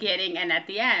at the beginning and at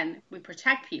the end. We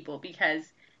protect people because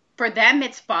for them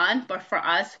it's fun, but for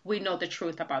us, we know the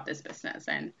truth about this business.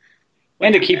 And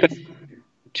to keep it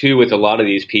too with a lot of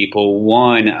these people,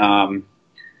 one,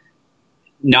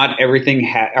 not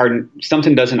everything or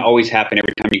something doesn't always happen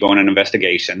every time you go on an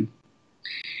investigation.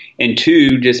 And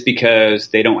two, just because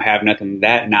they don't have nothing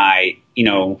that night,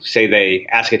 say they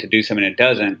ask it to do something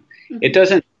and it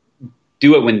doesn't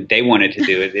do it when they want it to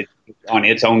do it. On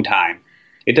its own time.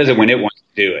 It does it when it wants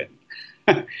to do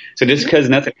it. So just because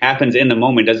nothing happens in the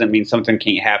moment doesn't mean something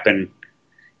can't happen,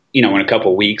 in a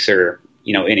couple of weeks or,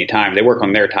 any time. They work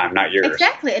on their time, not yours.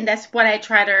 Exactly. And that's what I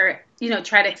try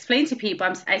to explain to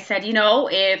people. I said,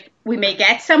 if we may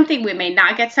get something, we may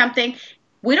not get something.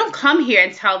 We don't come here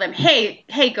and tell them, hey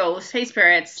ghosts, hey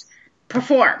spirits,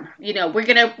 perform. We're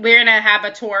gonna have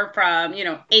a tour from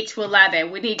 8 to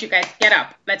 11. We need you guys get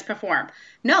up. Let's perform.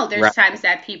 No, there's times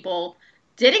that people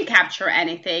didn't capture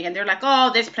anything and they're like,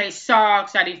 oh, this place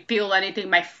sucks. I didn't feel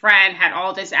anything. My friend had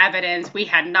all this evidence. We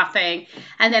had nothing.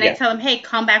 And then I tell them, hey,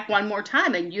 come back one more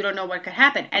time and you don't know what could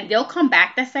happen. And they'll come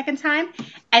back the second time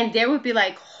and they would be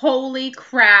like, holy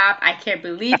crap, I can't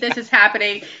believe this is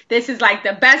happening. This is like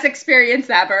the best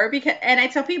experience ever. And I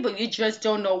tell people, you just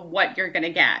don't know what you're going to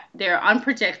get. They're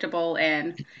unpredictable.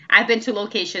 And I've been to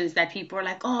locations that people are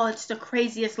like, oh, it's the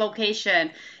craziest location.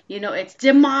 It's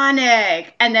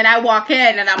demonic. And then I walk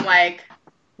in and I'm like,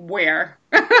 where?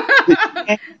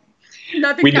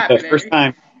 Nothing's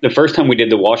happening. The first time we did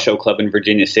the Washoe Club in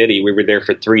Virginia City, we were there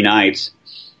for 3 nights.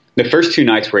 The first 2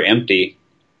 nights were empty.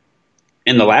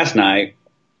 And the last night,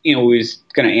 we was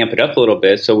going to amp it up a little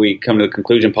bit. So we come to the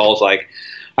conclusion, Paul's like,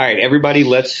 all right, everybody,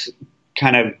 let's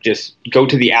kind of just go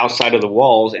to the outside of the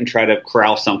walls and try to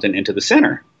corral something into the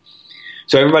center.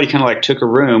 So everybody kind of like took a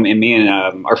room, and me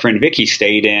and our friend Vicky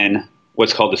stayed in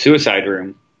what's called the suicide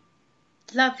room.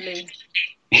 Lovely.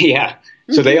 Yeah.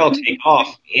 So they all take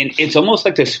off, and it's almost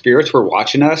like the spirits were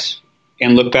watching us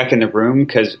and looked back in the room,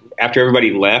 because after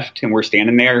everybody left and we're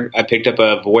standing there, I picked up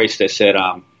a voice that said,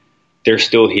 they're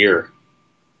still here.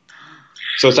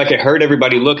 So it's like I heard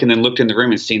everybody look and then looked in the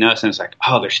room and seen us, and it's like,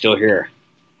 oh, they're still here.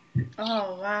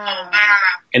 Oh, wow.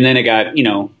 And then it got,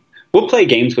 we'll play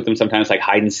games with them sometimes, like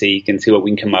hide and seek, and see what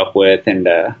we can come up with. And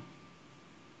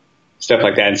stuff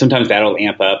like that. And sometimes that'll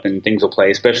amp up and things will play,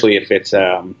 especially if it's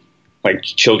like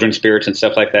children's spirits and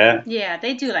stuff like that. Yeah,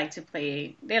 they do like to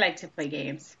play. They like to play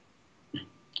games.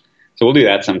 So we'll do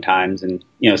that sometimes and,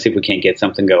 see if we can't get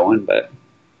something going. But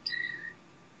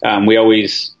we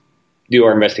always do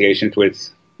our investigations with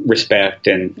respect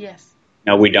and, yes,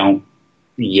 we don't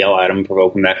yell at them,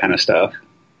 provoke them, that kind of stuff.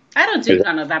 I don't do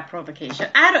none of that provocation.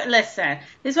 Listen,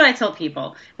 this is what I tell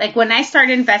people. Like, when I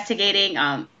started investigating,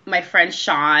 my friend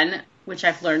Sean, which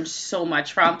I've learned so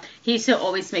much from, he used to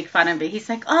always make fun of me. He's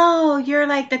like, oh, you're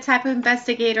like the type of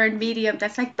investigator and medium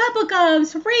that's like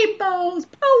bubblegums, rainbows,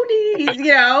 ponies,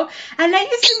 And I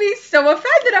used to be so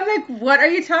offended. I'm like, what are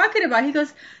you talking about? He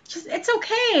goes, it's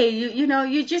okay.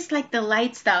 You just like the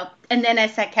light stuff. And then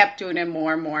as I kept doing it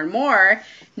more and more and more,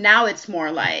 now it's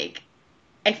more like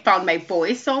I found my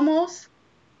voice almost,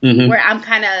 where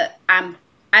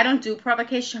I don't do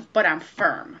provocation, but I'm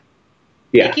firm.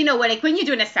 Yeah. Like, when you're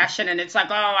doing a session and it's like,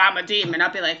 oh, I'm a demon,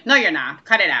 I'll be like, no, you're not.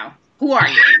 Cut it out. Who are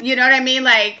you? You know what I mean?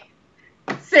 Like,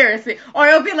 seriously. Or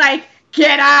it'll be like,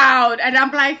 get out. And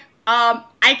I'm like,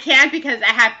 I can't because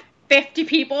I have 50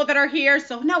 people that are here.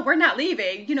 So, no, we're not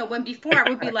leaving. When before I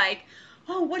would be like,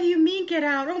 oh, what do you mean get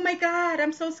out? Oh, my God,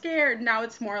 I'm so scared. Now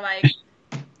it's more like,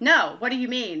 no, what do you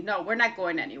mean? No, we're not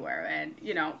going anywhere. And,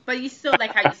 but you still,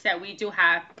 like how you said, we do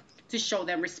have to show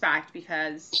them respect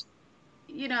because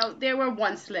they were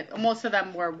once living. Most of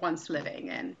them were once living,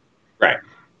 and right,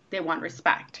 they want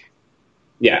respect.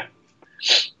 Yeah.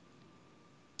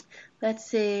 Let's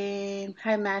see.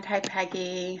 Hi, Matt. Hi,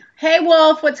 Peggy. Hey,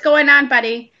 Wolf. What's going on,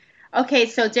 buddy? Okay,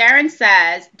 so Darren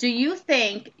says, do you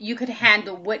think you could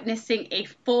handle witnessing a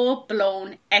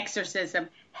full-blown exorcism?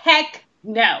 Heck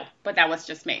no. But that was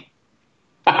just me.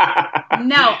 No,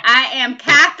 I am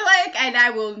Catholic, and I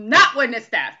will not witness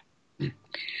that.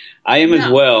 I am as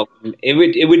well.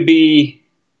 It would be.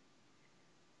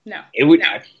 No. It would.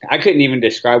 No. I couldn't even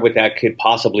describe what that could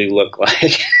possibly look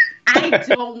like. I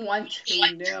don't want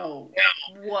to know.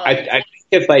 What? I think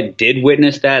if I did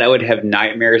witness that, I would have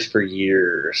nightmares for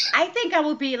years. I think I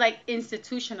would be like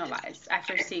institutionalized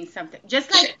after seeing something.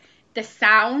 Just like the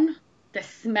sound, the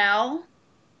smell,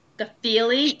 the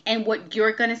feeling, and what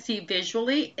you're gonna see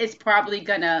visually is probably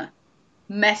gonna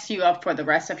mess you up for the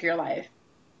rest of your life.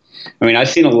 I mean, I've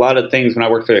seen a lot of things when I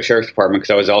worked for the sheriff's department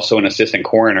because I was also an assistant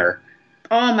coroner.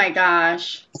 Oh my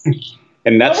gosh!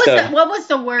 And that's what was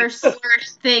the worst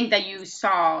thing that you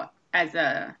saw as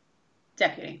a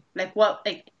deputy? Like what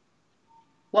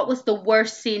was the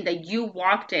worst scene that you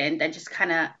walked in that just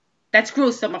that's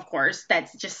gruesome, of course, that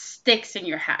just sticks in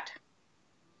your head?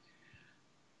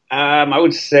 I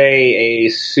would say a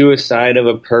suicide of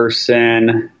a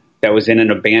person that was in an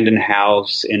abandoned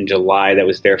house in July that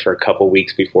was there for a couple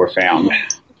weeks before found.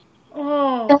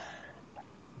 Oh.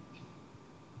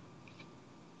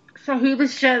 So he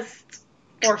was just,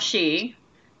 or she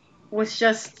was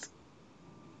just,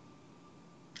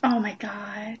 oh my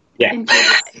God. Yeah.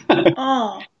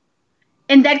 Oh.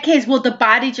 In that case, will the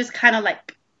body just kind of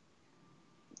like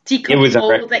decompose?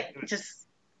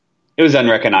 It was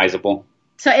unrecognizable.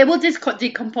 So it will just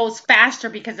decompose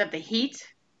faster because of the heat?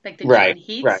 Like the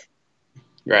heat?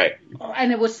 Right. Oh,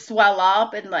 and it would swell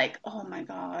up and like, oh my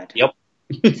God. Yep.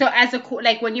 So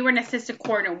when you were an assistant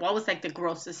coroner, what was like the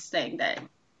grossest thing that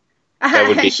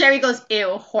would be... Sherry goes, ew,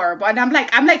 horrible. And I'm like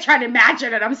trying to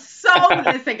imagine it. I'm so,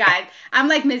 listen guys, I'm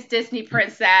like Miss Disney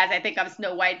princess. I think I'm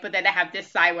Snow White, but then I have this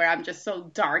side where I'm just so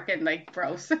dark and like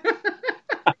gross.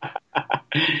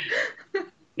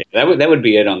 Yeah, that would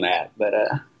be it on that. But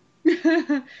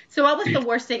So what was the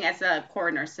worst thing as a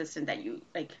coroner assistant that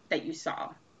you saw?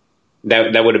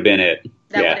 That would have been it.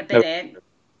 That would have been it.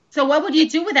 So what would you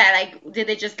do with that? Like, did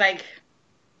they just like,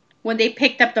 when they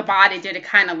picked up the body, did it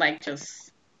kind of like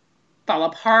just fall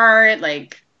apart?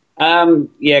 Like,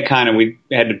 yeah, kind of. We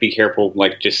had to be careful,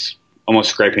 like just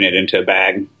almost scraping it into a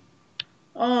bag.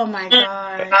 Oh my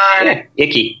God. Yeah,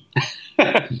 icky.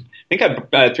 I think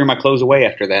I threw my clothes away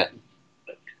after that.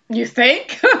 You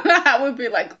think? I would be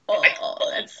like,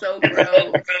 oh, that's so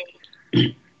gross.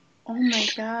 Oh my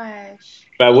gosh.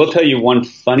 But I will tell you one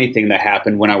funny thing that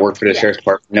happened when I worked for the sheriff's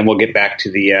department, and then we'll get back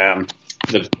to the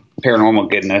paranormal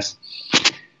goodness.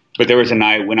 But there was a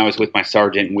night when I was with my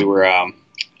sergeant, and we were up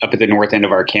at the north end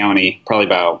of our county, probably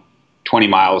about 20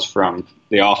 miles from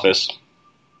the office.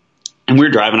 And we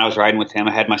were driving. I was riding with him.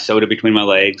 I had my soda between my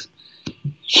legs.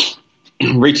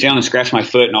 Reached down and scratched my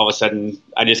foot, and all of a sudden,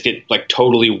 I just get like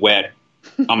totally wet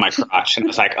on my crotch. And I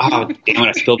was like, oh, damn it,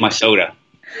 I spilled my soda.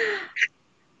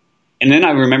 And then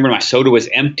I remembered my soda was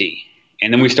empty.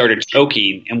 And then we started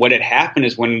choking. And what had happened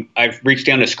is when I reached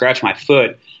down to scratch my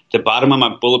foot, the bottom of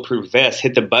my bulletproof vest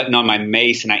hit the button on my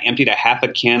mace, and I emptied a half a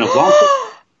can of lawn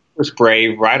spray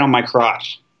right on my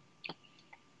crotch.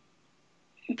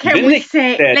 Can we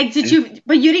say, like,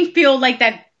 but you didn't feel like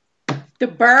that, the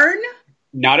burn?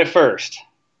 Not at first.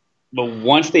 But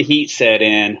once the heat set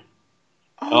in,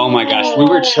 oh my gosh, we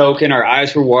were choking. Our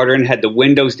eyes were watering, had the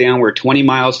windows down. We were 20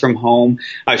 miles from home.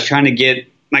 I was trying to get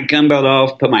my gun belt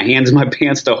off, put my hands in my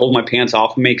pants to hold my pants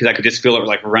off of me because I could just feel it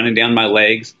like running down my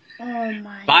legs. Oh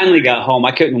my! Finally got home.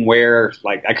 I couldn't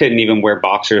even wear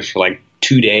boxers for like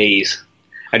 2 days.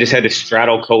 I just had to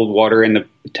straddle cold water in the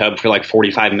tub for like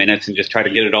 45 minutes and just try to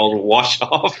get it all washed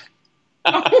off.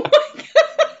 Oh my God.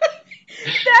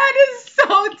 That is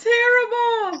so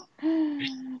terrible.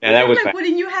 Yeah, that was like, bad.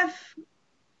 wouldn't you have?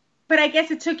 But I guess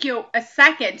it took you a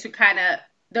second to kind of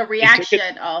the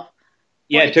reaction of.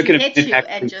 Yeah, it took to it hit you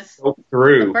and just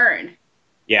through. The burn.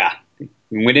 Yeah,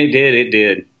 when it did, it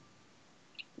did.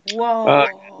 Whoa,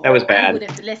 that was bad.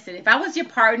 Listen, if I was your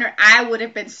partner, I would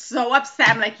have been so upset.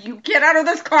 I'm like, you get out of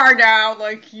this car now.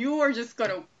 Like, you are just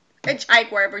gonna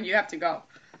hitchhike wherever you have to go.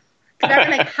 Because I'd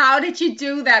be like, how did you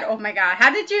do that? Oh my God,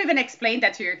 how did you even explain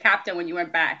that to your captain when you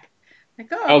went back? Like,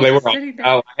 they were.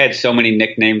 I had so many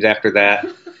nicknames after that.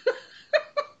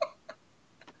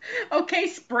 Okay,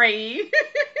 Spray.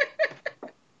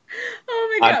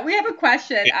 Oh my God, we have a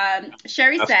question.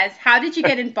 Sherry says, how did you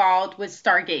get involved with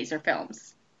Stargazer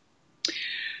Films?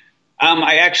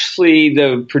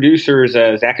 The producers,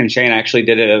 Zach and Shane, I actually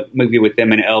did a movie with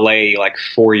them in LA like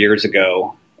 4 years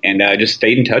ago, and just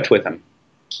stayed in touch with them.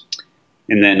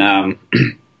 And then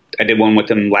I did one with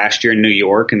them last year in New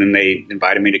York, and then they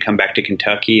invited me to come back to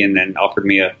Kentucky and then offered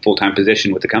me a full-time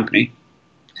position with the company.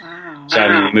 Wow. So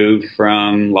I moved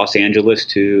from Los Angeles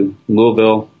to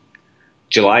Louisville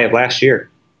July of last year.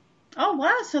 Oh,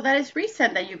 wow. So that is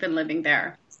recent that you've been living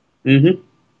there. Mm-hmm.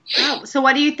 Oh, so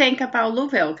what do you think about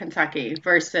Louisville, Kentucky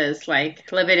versus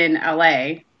like living in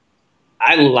LA?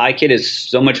 I like it. It's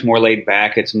so much more laid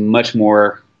back. It's much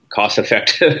more cost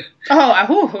effective.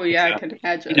 Oh, yeah, I can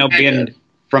imagine. Being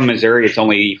from Missouri, it's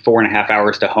only 4.5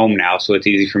 hours to home now, so it's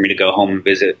easy for me to go home and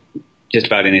visit just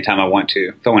about any time I want to.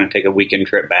 If I want to take a weekend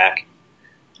trip back,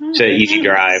 it's an easy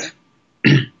drive.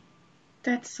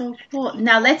 That's so cool.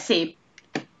 Now, let's see.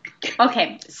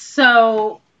 Okay,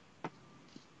 so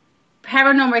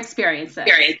paranormal experiences.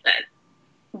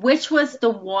 Which was the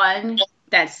one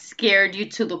that scared you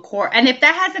to the core? And if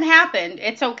that hasn't happened,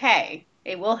 it's okay.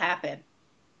 It will happen.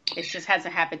 It just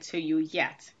hasn't happened to you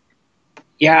yet.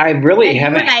 Yeah, I really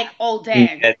haven't. You're like, oh,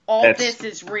 dang, all this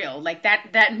is real. Like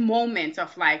that moment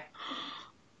of like,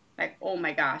 oh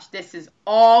my gosh, this is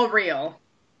all real.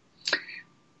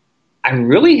 I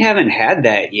really haven't had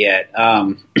that yet.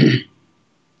 The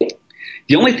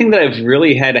only thing that I've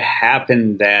really had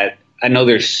happen that I know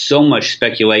there's so much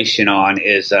speculation on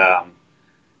is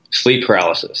sleep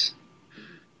paralysis.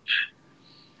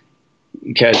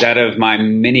 Because out of my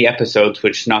many episodes,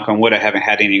 which knock on wood, I haven't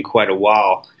had any in quite a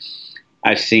while,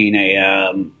 I've seen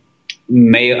a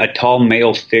tall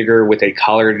male figure with a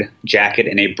collared jacket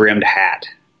and a brimmed hat.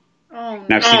 Oh,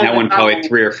 and I've seen that one probably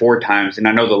 3 or 4 times. And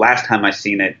I know the last time I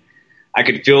seen it, I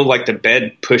could feel like the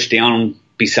bed pushed down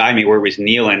beside me where he was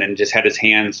kneeling and just had his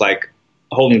hands like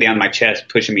holding down my chest,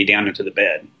 pushing me down into the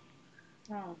bed.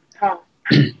 Oh.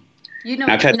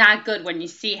 It's not good when you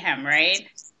see him, right?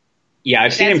 Yeah,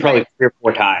 I've seen him probably 3 or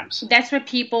 4 times. That's where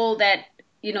people that,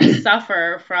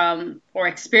 suffer from or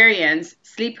experience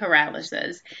sleep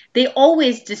paralysis, they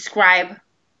always describe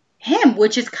him,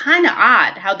 which is kind of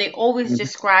odd how they always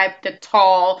describe the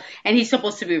tall, and he's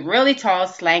supposed to be really tall,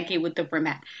 slanky with the brim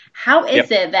hat. How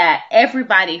is it that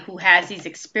everybody who has these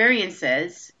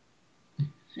experiences,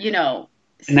 and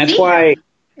that's why,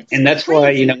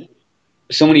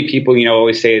 so many people,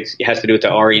 always say it has to do with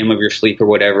the REM of your sleep or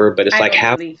whatever, but it's like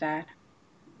how, believe that.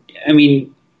 I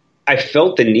mean, I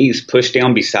felt the knees pushed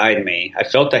down beside me. I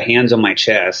felt the hands on my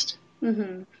chest.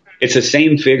 Mm-hmm. It's the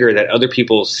same figure that other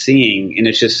people are seeing, and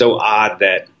it's just so odd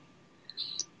that,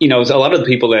 a lot of the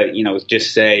people that,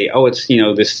 just say, oh, it's,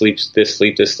 this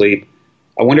sleep.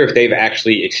 I wonder if they've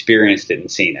actually experienced it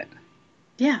and seen it.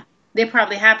 Yeah, they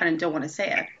probably haven't and don't want to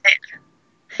say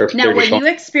it. Now, when you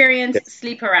experienced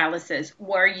sleep paralysis,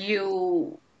 were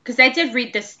you, because I did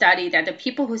read this study that the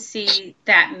people who see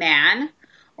that man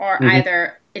are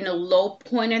either in a low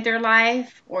point in their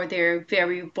life or they're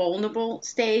very vulnerable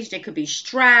stage. They could be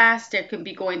stressed. They could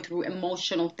be going through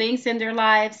emotional things in their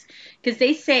lives. Because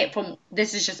they say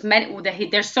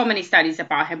there's so many studies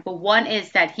about him, but one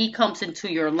is that he comes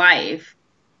into your life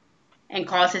and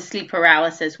causes sleep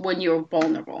paralysis when you're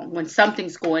vulnerable, when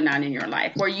something's going on in your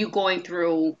life. Were you going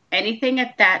through anything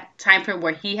at that time frame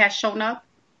where he has shown up?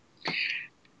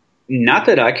 Not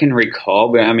that I can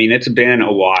recall, but I mean, it's been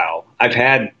a while. I've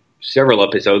had several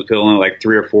episodes, but only like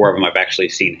 3 or 4 of them I've actually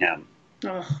seen him.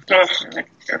 Oh, that's scary.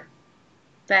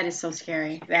 That is so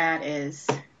scary. That is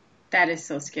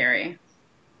so scary.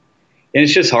 And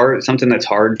it's just hard, something that's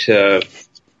hard to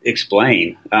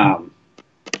explain.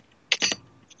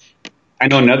 I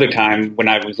know another time when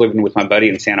I was living with my buddy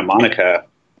in Santa Monica,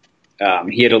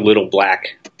 he had a little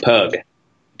black pug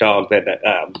dog that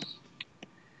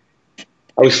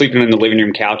I was sleeping in the living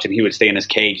room couch, and he would stay in his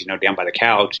cage, down by the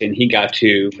couch. And he got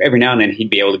to, every now and then, he'd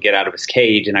be able to get out of his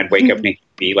cage, and I'd wake up and he'd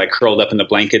be like curled up in the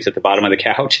blankets at the bottom of the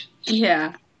couch.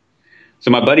 Yeah. So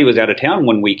my buddy was out of town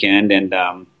one weekend, and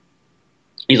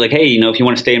he's like, hey, if you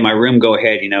want to stay in my room, go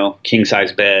ahead, king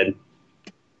size bed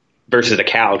versus a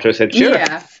couch. I said, sure.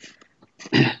 Yeah.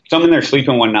 So I'm in there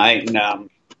sleeping one night, and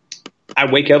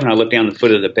I wake up and I look down the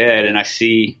foot of the bed, and I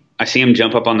see him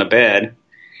jump up on the bed.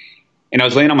 And I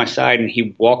was laying on my side, and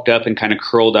he walked up and kind of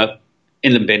curled up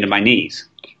in the bed to my knees,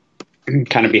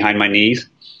 kind of behind my knees.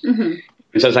 Mm-hmm.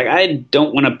 And so I was like, I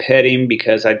don't want to pet him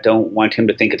because I don't want him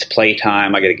to think it's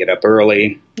playtime. I got to get up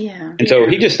early. Yeah. And so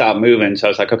he just stopped moving. So I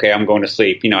was like, okay, I'm going to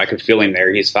sleep. I could feel him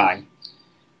there. He's fine.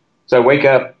 So I wake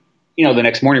up, the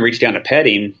next morning, reach down to pet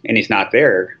him, and he's not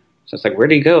there. So I was like,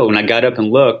 where'd he go? And I got up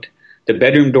and looked. The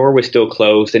bedroom door was still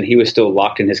closed, and he was still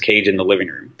locked in his cage in the living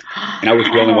room. And I was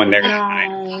the only one there that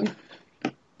night.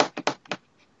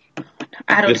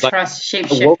 I don't trust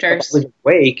shapeshifters. I was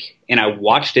awake, and I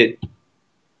watched it.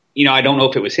 I don't know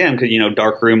if it was him because,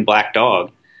 dark room, black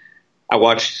dog. I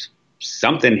watched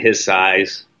something his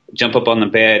size jump up on the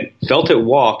bed, felt it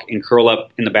walk, and curl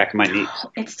up in the back of my knees.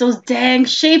 It's those dang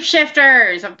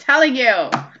shapeshifters. I'm telling you.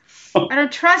 I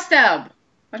don't trust them.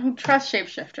 I don't trust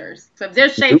shapeshifters. So if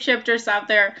there's shapeshifters out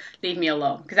there, leave me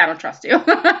alone because I don't trust you.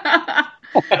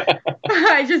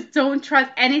 I just don't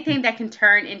trust anything that can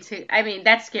turn into,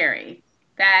 that's scary.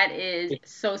 That is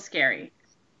so scary.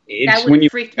 That would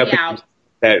freak me out.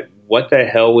 What the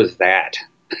hell was that?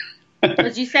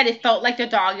 As you said, it felt like the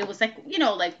dog. It was like,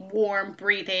 like warm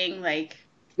breathing, like.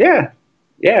 Yeah.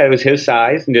 Yeah, it was his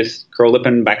size and just curled up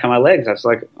in the back of my legs. I was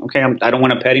like, okay, I don't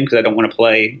want to pet him because I don't want to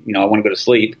play. I want to go to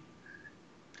sleep.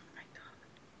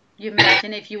 You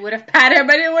imagine if you would have patted him,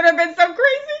 and it would have been some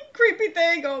crazy, creepy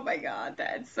thing. Oh, my God.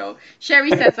 That's so...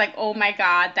 Sherry says, like, oh, my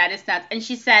God, that is nuts. And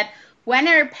she said, when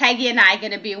are Peggy and I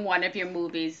going to be in one of your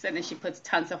movies? And then she puts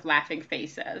tons of laughing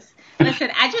faces.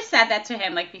 Listen, I just said that to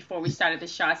him, like, before we started the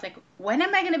show. I was like, when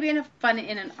am I going to be in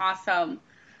an awesome,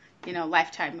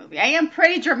 Lifetime movie? I am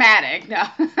pretty dramatic. No.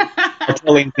 I'll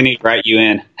tell Anthony to write you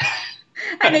in.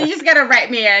 And then you just got to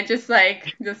write me in, just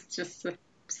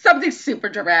something super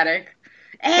dramatic.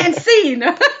 And scene.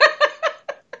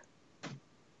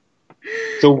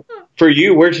 So for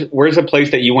you, where's a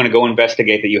place that you want to go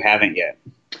investigate that you haven't yet?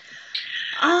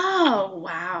 Oh,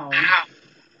 wow.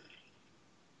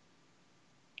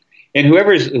 And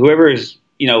whoever's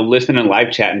listening and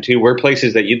live chatting too, where are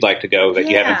places that you'd like to go that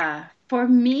you haven't? Yeah. For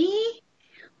me,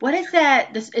 what is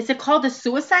that? Is it called the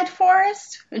Suicide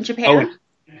Forest in Japan?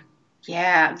 Oh.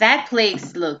 Yeah, that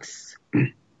place looks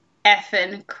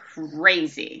effing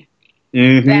crazy.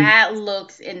 Mm-hmm. That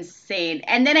looks insane.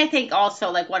 And then I think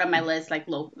also, like, one of my lists, like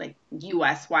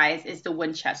U.S. wise, is the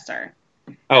Winchester.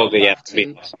 Oh, yeah.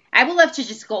 I would love to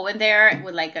just go in there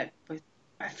with with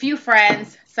a few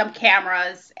friends, some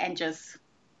cameras, and just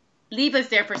leave us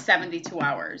there for 72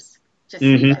 hours. Just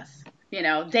leave us,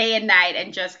 day and night,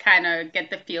 and just kind of get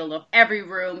the feel of every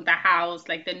room, the house,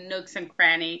 like the nooks and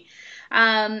cranny.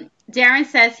 Darren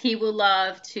says he would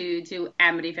love to do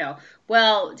Amityville.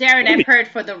 Well, Darren, I've heard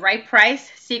for the right price,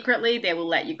 secretly, they will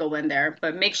let you go in there.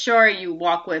 But make sure you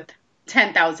walk with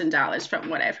 $10,000 from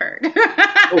what I've heard.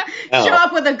 Show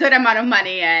up with a good amount of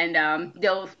money, and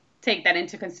they'll take that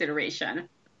into consideration.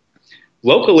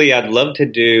 Locally, I'd love to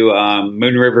do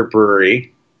Moon River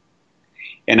Brewery,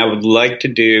 and I would like to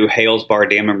do Hales Bar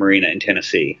Dam and Marina in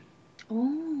Tennessee.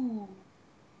 Oh,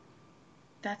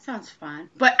 that sounds fun.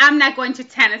 But I'm not going to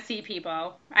Tennessee,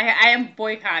 people. I am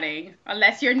boycotting.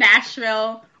 Unless you're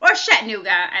Nashville or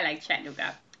Chattanooga. I like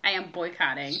Chattanooga. I am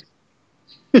boycotting.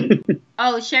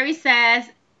 Oh, Sherry says...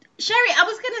 Sherry, I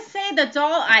was going to say the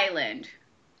Doll Island.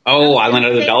 Oh, Island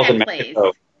of the Dolls in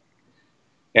Mexico.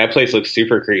 Yeah, that place looks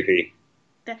super creepy.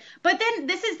 But then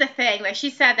this is the thing. Like,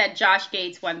 she said that Josh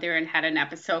Gates went there and had an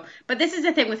episode. But this is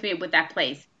the thing with me with that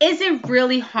place. Is it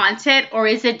really haunted, or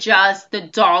is it just the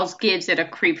dolls gives it a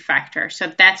creep factor?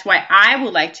 So that's why I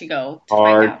would like to go to find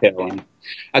out. Hard telling.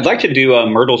 I'd like to do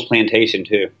Myrtle's Plantation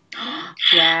too.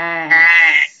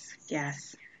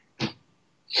 Yes.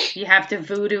 You have the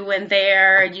voodoo in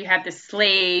there. You have the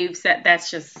slaves.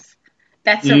 That's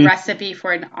a recipe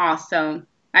for an awesome.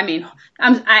 I mean,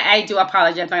 I do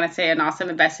apologize. I'm not going to say an awesome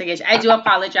investigation. I do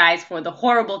apologize for the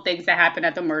horrible things that happened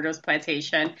at the Myrtle's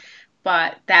Plantation,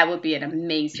 but that would be an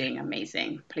amazing,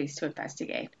 amazing place to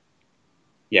investigate.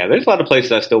 Yeah, there's a lot of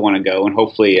places I still want to go, and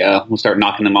hopefully we'll start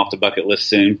knocking them off the bucket list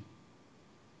soon.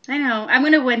 I know. I'm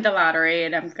going to win the lottery,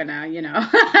 and I'm going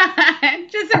to,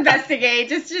 just investigate,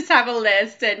 just have a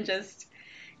list and just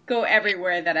go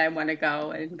everywhere that I want to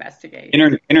go and investigate.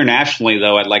 Internationally,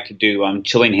 though, I'd like to do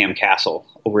Chillingham Castle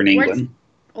over in England.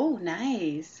 Oh,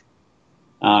 nice.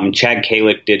 Chad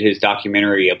Kalick did his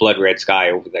documentary, A Blood Red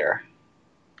Sky, over there.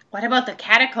 What about the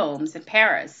catacombs in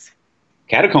Paris?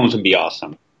 Catacombs would be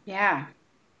awesome. Yeah.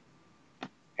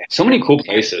 So many cool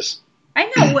places.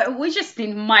 I know. We just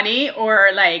need money or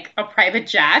like a private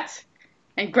jet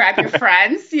and grab your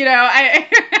friends.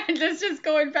 Let's just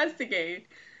go investigate.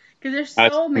 Because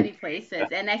there's so many places.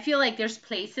 And I feel like there's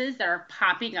places that are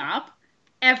popping up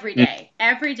every day.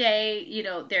 Every day,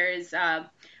 there's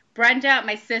Brenda,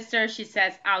 my sister, she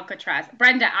says Alcatraz.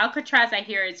 Brenda, Alcatraz, I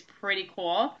hear is pretty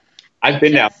cool. I've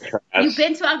been to Alcatraz. You've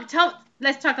been to Alcatraz?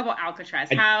 Let's talk about Alcatraz.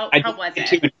 How was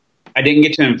it? I didn't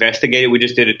get to investigate it. We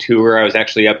just did a tour. I was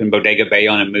actually up in Bodega Bay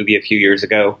on a movie a few years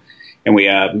ago. And we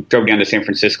drove down to San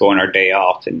Francisco on our day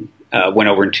off and went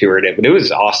over and toured it. But it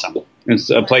was awesome. It's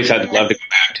a place I'd love to go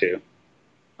back to.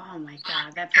 Oh, my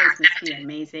God. That place must be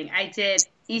amazing. I did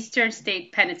Eastern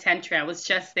State Penitentiary. I was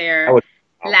just there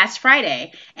last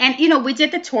Friday. And, we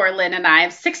did the tour, Lynn and I.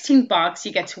 $16.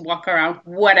 You get to walk around,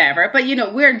 whatever. But,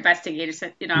 we're investigators.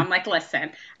 I'm like,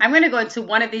 listen, I'm going to go into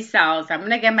one of these cells. I'm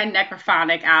going to get my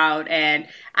necrophonic out. And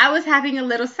I was having a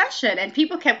little session. And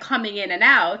people kept coming in and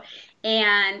out.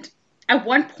 And at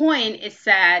one point, it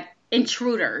said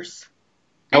intruders.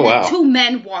 And then 2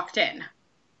 men walked in.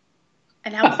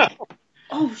 And I was like,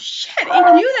 oh, shit.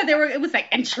 I knew that it was like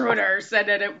intruders. And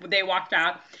then they walked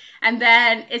out. And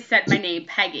then it said my name,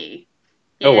 Peggy.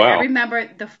 And I remember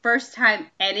the first time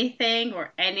anything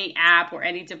or any app or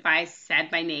any device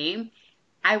said my name,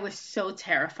 I was so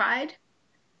terrified.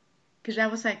 Because I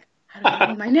was like, how do they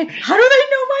know my name? How do they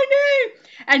know my name?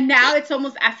 And now it's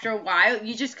almost after a while,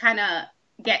 you just kind of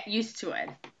get used to it.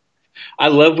 I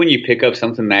love when you pick up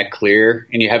something that clear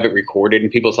and you have it recorded and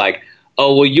people's like,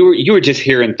 oh, well, you were just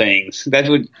hearing things. That's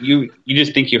what you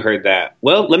just think you heard that.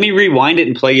 Well, let me rewind it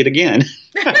and play it again.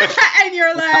 And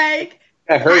you're like,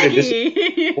 I heard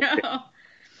it.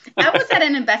 I was at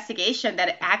an investigation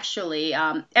that actually,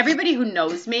 everybody who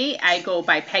knows me, I go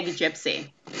by Peggy Gypsy.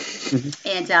 Mm-hmm.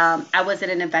 And I was at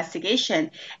an investigation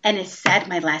and it said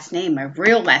my last name, my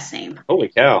real last name. Holy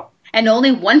cow. And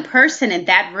only one person in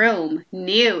that room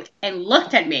knew and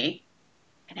looked at me.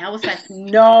 And I was like,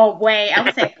 no way. I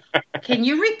was like, can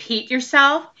you repeat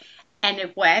yourself? And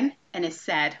it went and it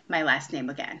said my last name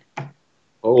again.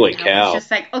 Holy cow. I was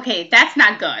just like, okay, that's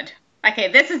not good. Okay,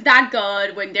 this is not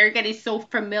good when they're getting so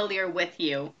familiar with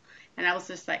you. And I was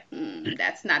just like,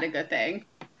 that's not a good thing.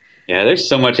 Yeah, there's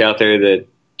so much out there that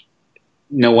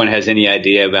no one has any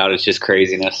idea about. It's just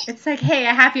craziness. It's like, hey,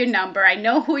 I have your number. I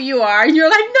know who you are. And you're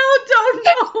like, no, don't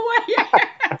know who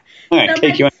I am.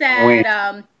 Somebody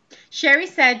said, Sherry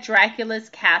said Dracula's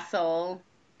Castle.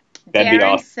 That'd be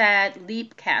Darren awesome. said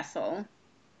Leap Castle.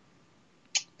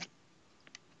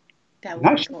 I'm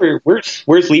not sure.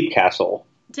 Where's Leap Castle?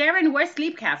 Darren, where's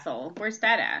Leap Castle? Where's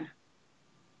that at?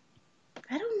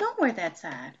 I don't know where that's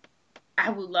at. I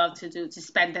would love to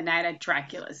spend the night at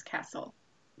Dracula's Castle.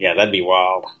 Yeah, that'd be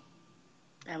wild.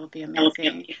 That would be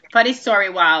amazing. Funny story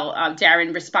while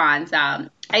Darren responds. I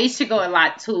used to go a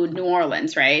lot to New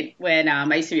Orleans, right? When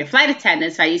I used to be a flight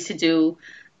attendant, so I used to do,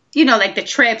 like the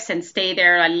trips and stay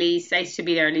there I used to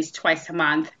be there at least twice a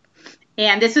month.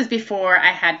 And this was before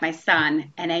I had my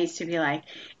son. And I used to be like,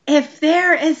 if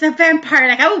there is a vampire,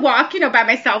 like I would walk, by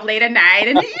myself late at night.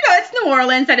 And, it's New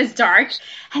Orleans and it's dark.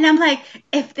 And I'm like,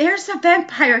 if there's a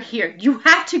vampire here, you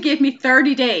have to give me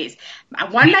 30 days. I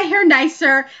want my hair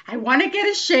nicer. I want to get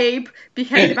a shape.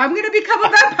 Because if I'm going to become a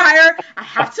vampire, I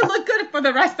have to look good for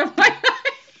the rest of my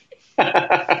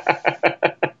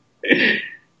life.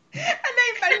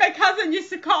 And my cousin used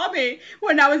to call me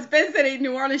when I was visiting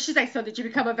New Orleans. She's like, so did you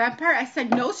become a vampire? I said,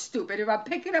 no, stupid. If I'm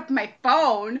picking up my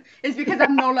phone, it's because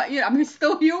I'm I'm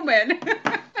still human.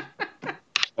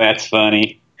 That's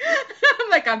funny. I'm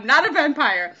like, I'm not a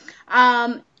vampire.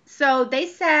 So they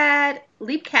said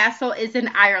Leap Castle is in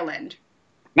Ireland.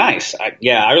 Nice.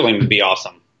 Yeah, Ireland would be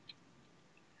awesome.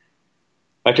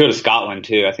 I'd go to Scotland,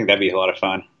 too. I think that'd be a lot of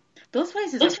fun. Those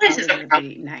places are probably going to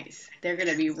be nice. They're going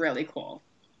to be really cool.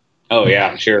 Oh, yeah,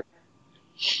 I'm sure.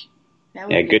 That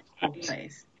would be a cool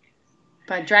place.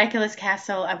 But Dracula's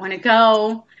Castle, I want to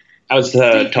go. I was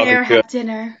stay talking there, to have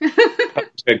dinner.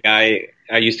 a guy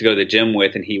I used to go to the gym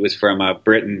with, and he was from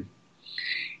Britain.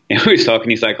 And we was talking,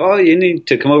 he's like, oh, you need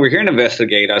to come over here and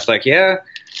investigate. I was like, yeah,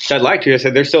 I'd like to. I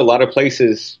said, there's still a lot of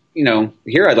places,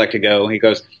 here I'd like to go. He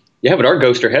goes, yeah, but our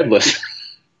ghosts are headless.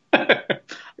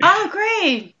 Oh,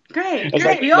 great.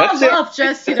 Like, we all love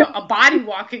just, a body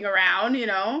walking around,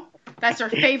 That's our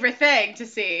favorite thing to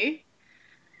see.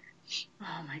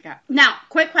 Oh, my God. Now,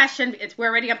 quick question. We're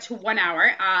already up to 1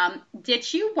 hour.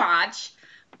 Did you watch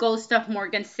Ghost of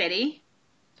Morgan City?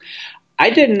 I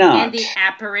did not. And the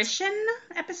apparition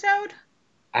episode?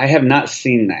 I have not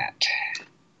seen that.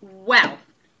 Well,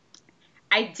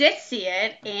 I did see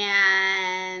it,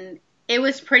 and it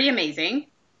was pretty amazing.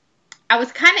 I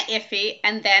was kind of iffy,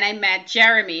 and then I met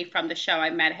Jeremy from the show. I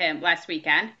met him last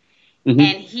weekend, and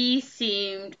he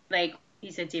seemed like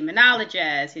he's a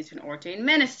demonologist. He's an ordained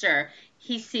minister.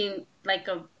 He seemed like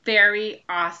a very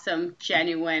awesome,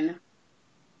 genuine,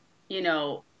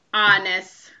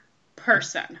 honest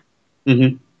person.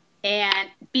 Mm-hmm. And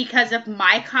because of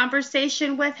my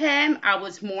conversation with him, I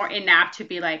was more inapt to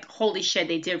be like, holy shit,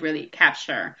 they did really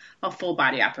capture a full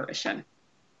body apparition.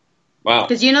 Wow.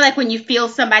 Because, like when you feel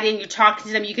somebody and you're talking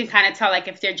to them, you can kind of tell like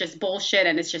if they're just bullshit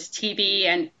and it's just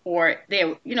TV or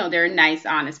they're a nice,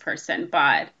 honest person.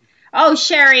 But, oh,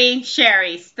 Sherry,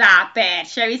 stop it.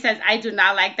 Sherry says, I do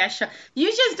not like that show.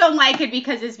 You just don't like it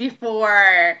because it's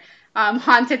before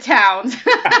Haunted Towns.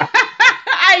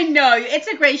 I know. It's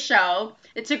a great show.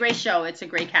 It's a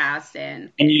great cast.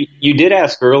 And you did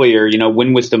ask earlier,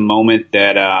 when was the moment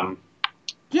that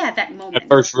that moment I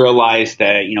first realized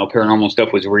that, paranormal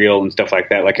stuff was real and stuff like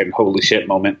that, like a holy shit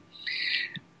moment.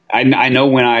 I know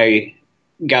when I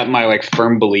got my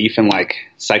firm belief in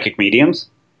psychic mediums.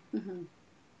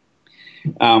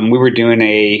 Mm-hmm. We were doing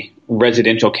a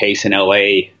residential case in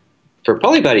LA for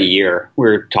probably about a year. We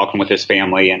were talking with this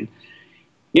family and,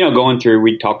 going through,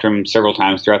 we talked to them several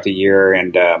times throughout the year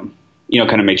and,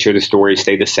 kind of make sure the stories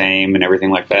stayed the same and everything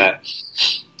like that.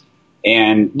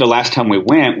 And the last time we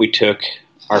went, we took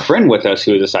our friend with us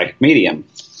who was a psychic medium.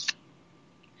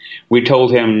 We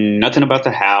told him nothing about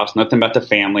the house, nothing about the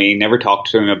family, never talked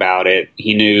to him about it.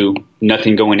 He knew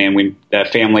nothing going in. The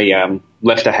family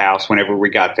left the house whenever we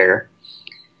got there.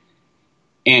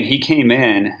 And he came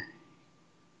in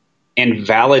and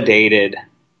validated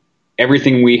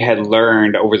everything we had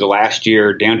learned over the last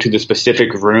year down to the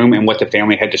specific room and what the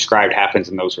family had described happens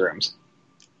in those rooms.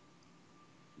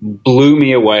 Blew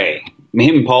me away. Me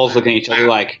and Paul's looking at each other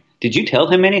like, did you tell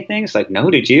him anything? It's like,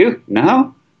 no, did you?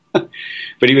 No.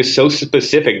 But he was so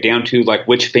specific down to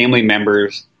which family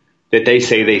members that they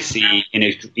say they see in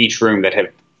each room that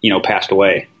have, passed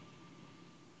away.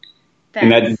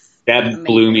 And that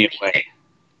blew me away.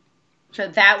 So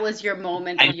that was your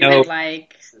moment that you were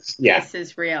like, this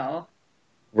is real.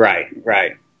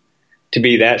 Right. To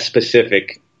be that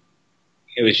specific,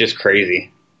 it was just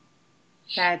crazy.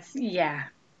 That's, yeah.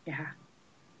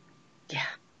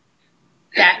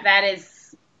 That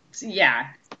is,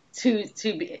 to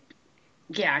be,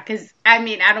 because, I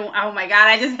don't, oh my God,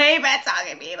 I just hate bad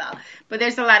talking people. But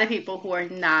there's a lot of people who are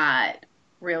not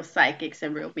real psychics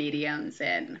and real mediums.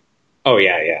 And oh,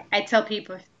 yeah. I tell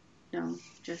people,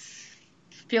 just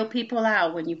feel people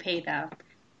out when you pay them.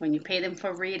 When you pay them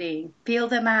for reading, feel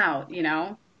them out,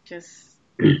 just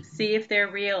see if they're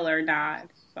real or not.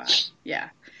 But, yeah.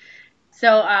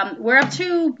 So we're up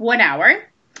to 1 hour.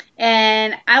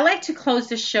 And I like to close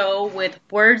the show with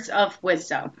words of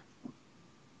wisdom.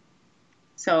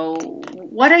 So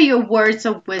what are your words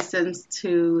of wisdom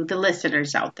to the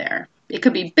listeners out there? It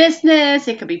could be business,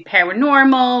 it could be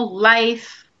paranormal,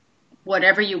 life,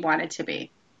 whatever you want it to be.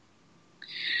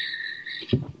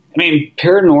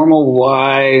 Paranormal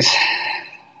wise,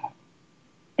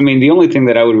 the only thing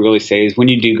that I would really say is when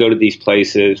you do go to these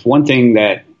places, one thing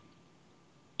that,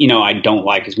 I don't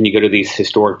like is when you go to these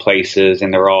historic places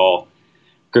and they're all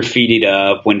graffitied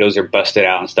up, windows are busted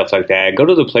out and stuff like that. Go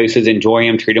to the places, enjoy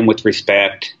them, treat them with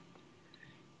respect.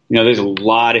 There's a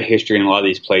lot of history in a lot of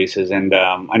these places. And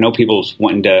I know people's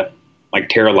wanting to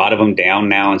tear a lot of them down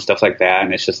now and stuff like that.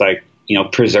 And it's just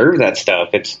preserve that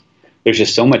stuff. There's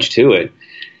just so much to it.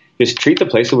 Just treat the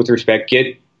places with respect.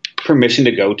 Get permission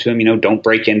to go to them. Don't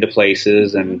break into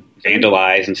places and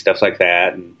vandalize and stuff like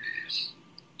that. And,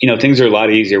 things are a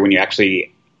lot easier when you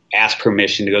actually ask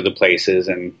permission to go to places,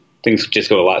 and things just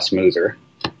go a lot smoother.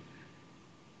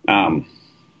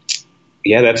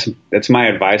 Yeah, that's my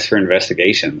advice for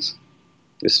investigations.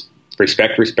 Just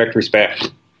respect.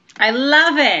 I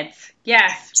love it.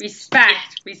 Yes,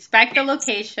 respect the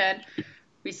location,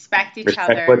 respect each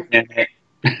other. What's in it.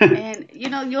 And,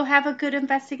 you'll have a good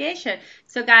investigation.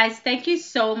 So, guys, thank you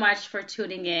so much for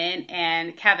tuning in.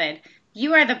 And, Kevin,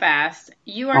 you are the best.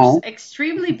 You are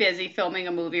extremely busy filming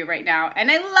a movie right now.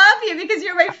 And I love you because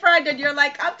you're my friend and you're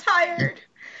like, I'm tired.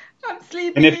 I'm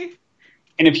sleepy.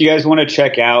 And if you guys want to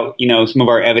check out, some of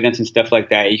our evidence and stuff like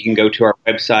that, you can go to our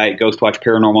website,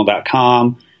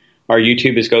 ghostwatchparanormal.com. Our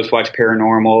YouTube is Ghostwatch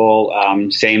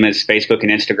Paranormal, same as Facebook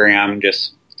and Instagram.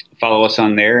 Just follow us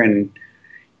on there and,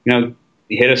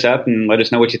 hit us up and let us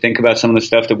know what you think about some of the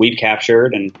stuff that we've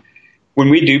captured. And when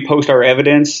we do post our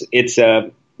evidence, it's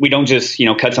we don't just,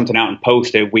 cut something out and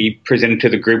post it. We present it to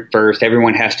the group first.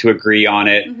 Everyone has to agree on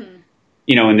it, and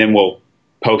then we'll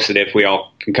post it if we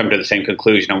all can come to the same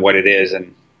conclusion on what it is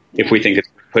and if we think it's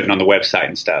putting on the website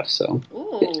and stuff. So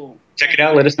check it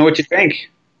out. Let us know what you think.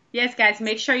 Yes, guys,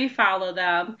 make sure you follow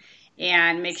them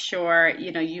and make sure,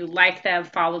 you like them,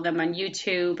 follow them on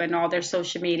YouTube and all their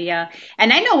social media.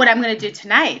 And I know what I'm going to do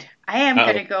tonight. I am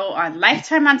going to go on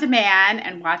Lifetime On Demand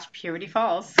and watch Purity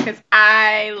Falls because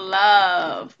I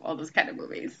love all those kind of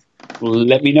movies.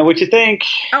 Let me know what you think.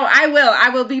 Oh, I will. I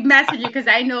will be messaging you because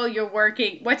I know you're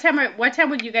working. What time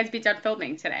would you guys be done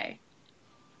filming today?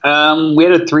 We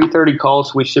had a 3:30 call,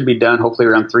 so we should be done hopefully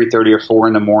around 3:30 or 4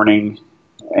 in the morning.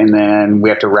 And then we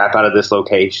have to wrap out of this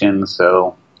location,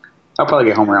 so I'll probably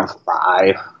get home around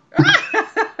 5.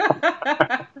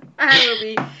 I will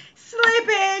be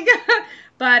sleeping.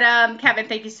 But, Kevin,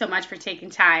 thank you so much for taking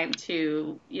time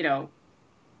to,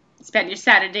 spend your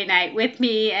Saturday night with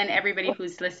me and everybody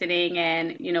who's listening.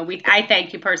 And, I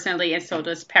thank you personally, and so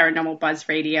does Paranormal Buzz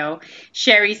Radio.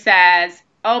 Sherry says,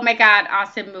 oh, my God,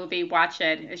 awesome movie. Watch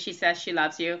it. And she says she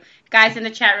loves you. Guys in the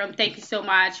chat room, thank you so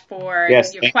much for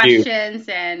your questions.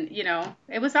 You. And,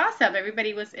 it was awesome.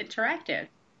 Everybody was interactive.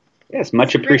 Yes,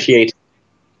 much appreciated.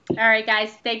 All right,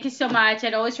 guys, thank you so much.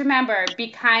 And always remember, be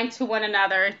kind to one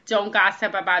another. Don't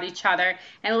gossip about each other.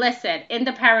 And listen, in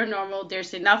the paranormal,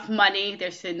 there's enough money,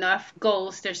 there's enough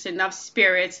ghosts, there's enough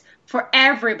spirits for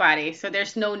everybody. So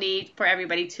there's no need for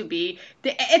everybody to be...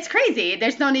 It's crazy.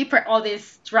 There's no need for all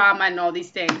this drama and all these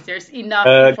things. There's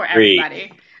enough for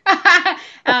everybody.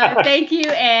 Thank you,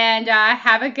 and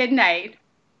have a good night.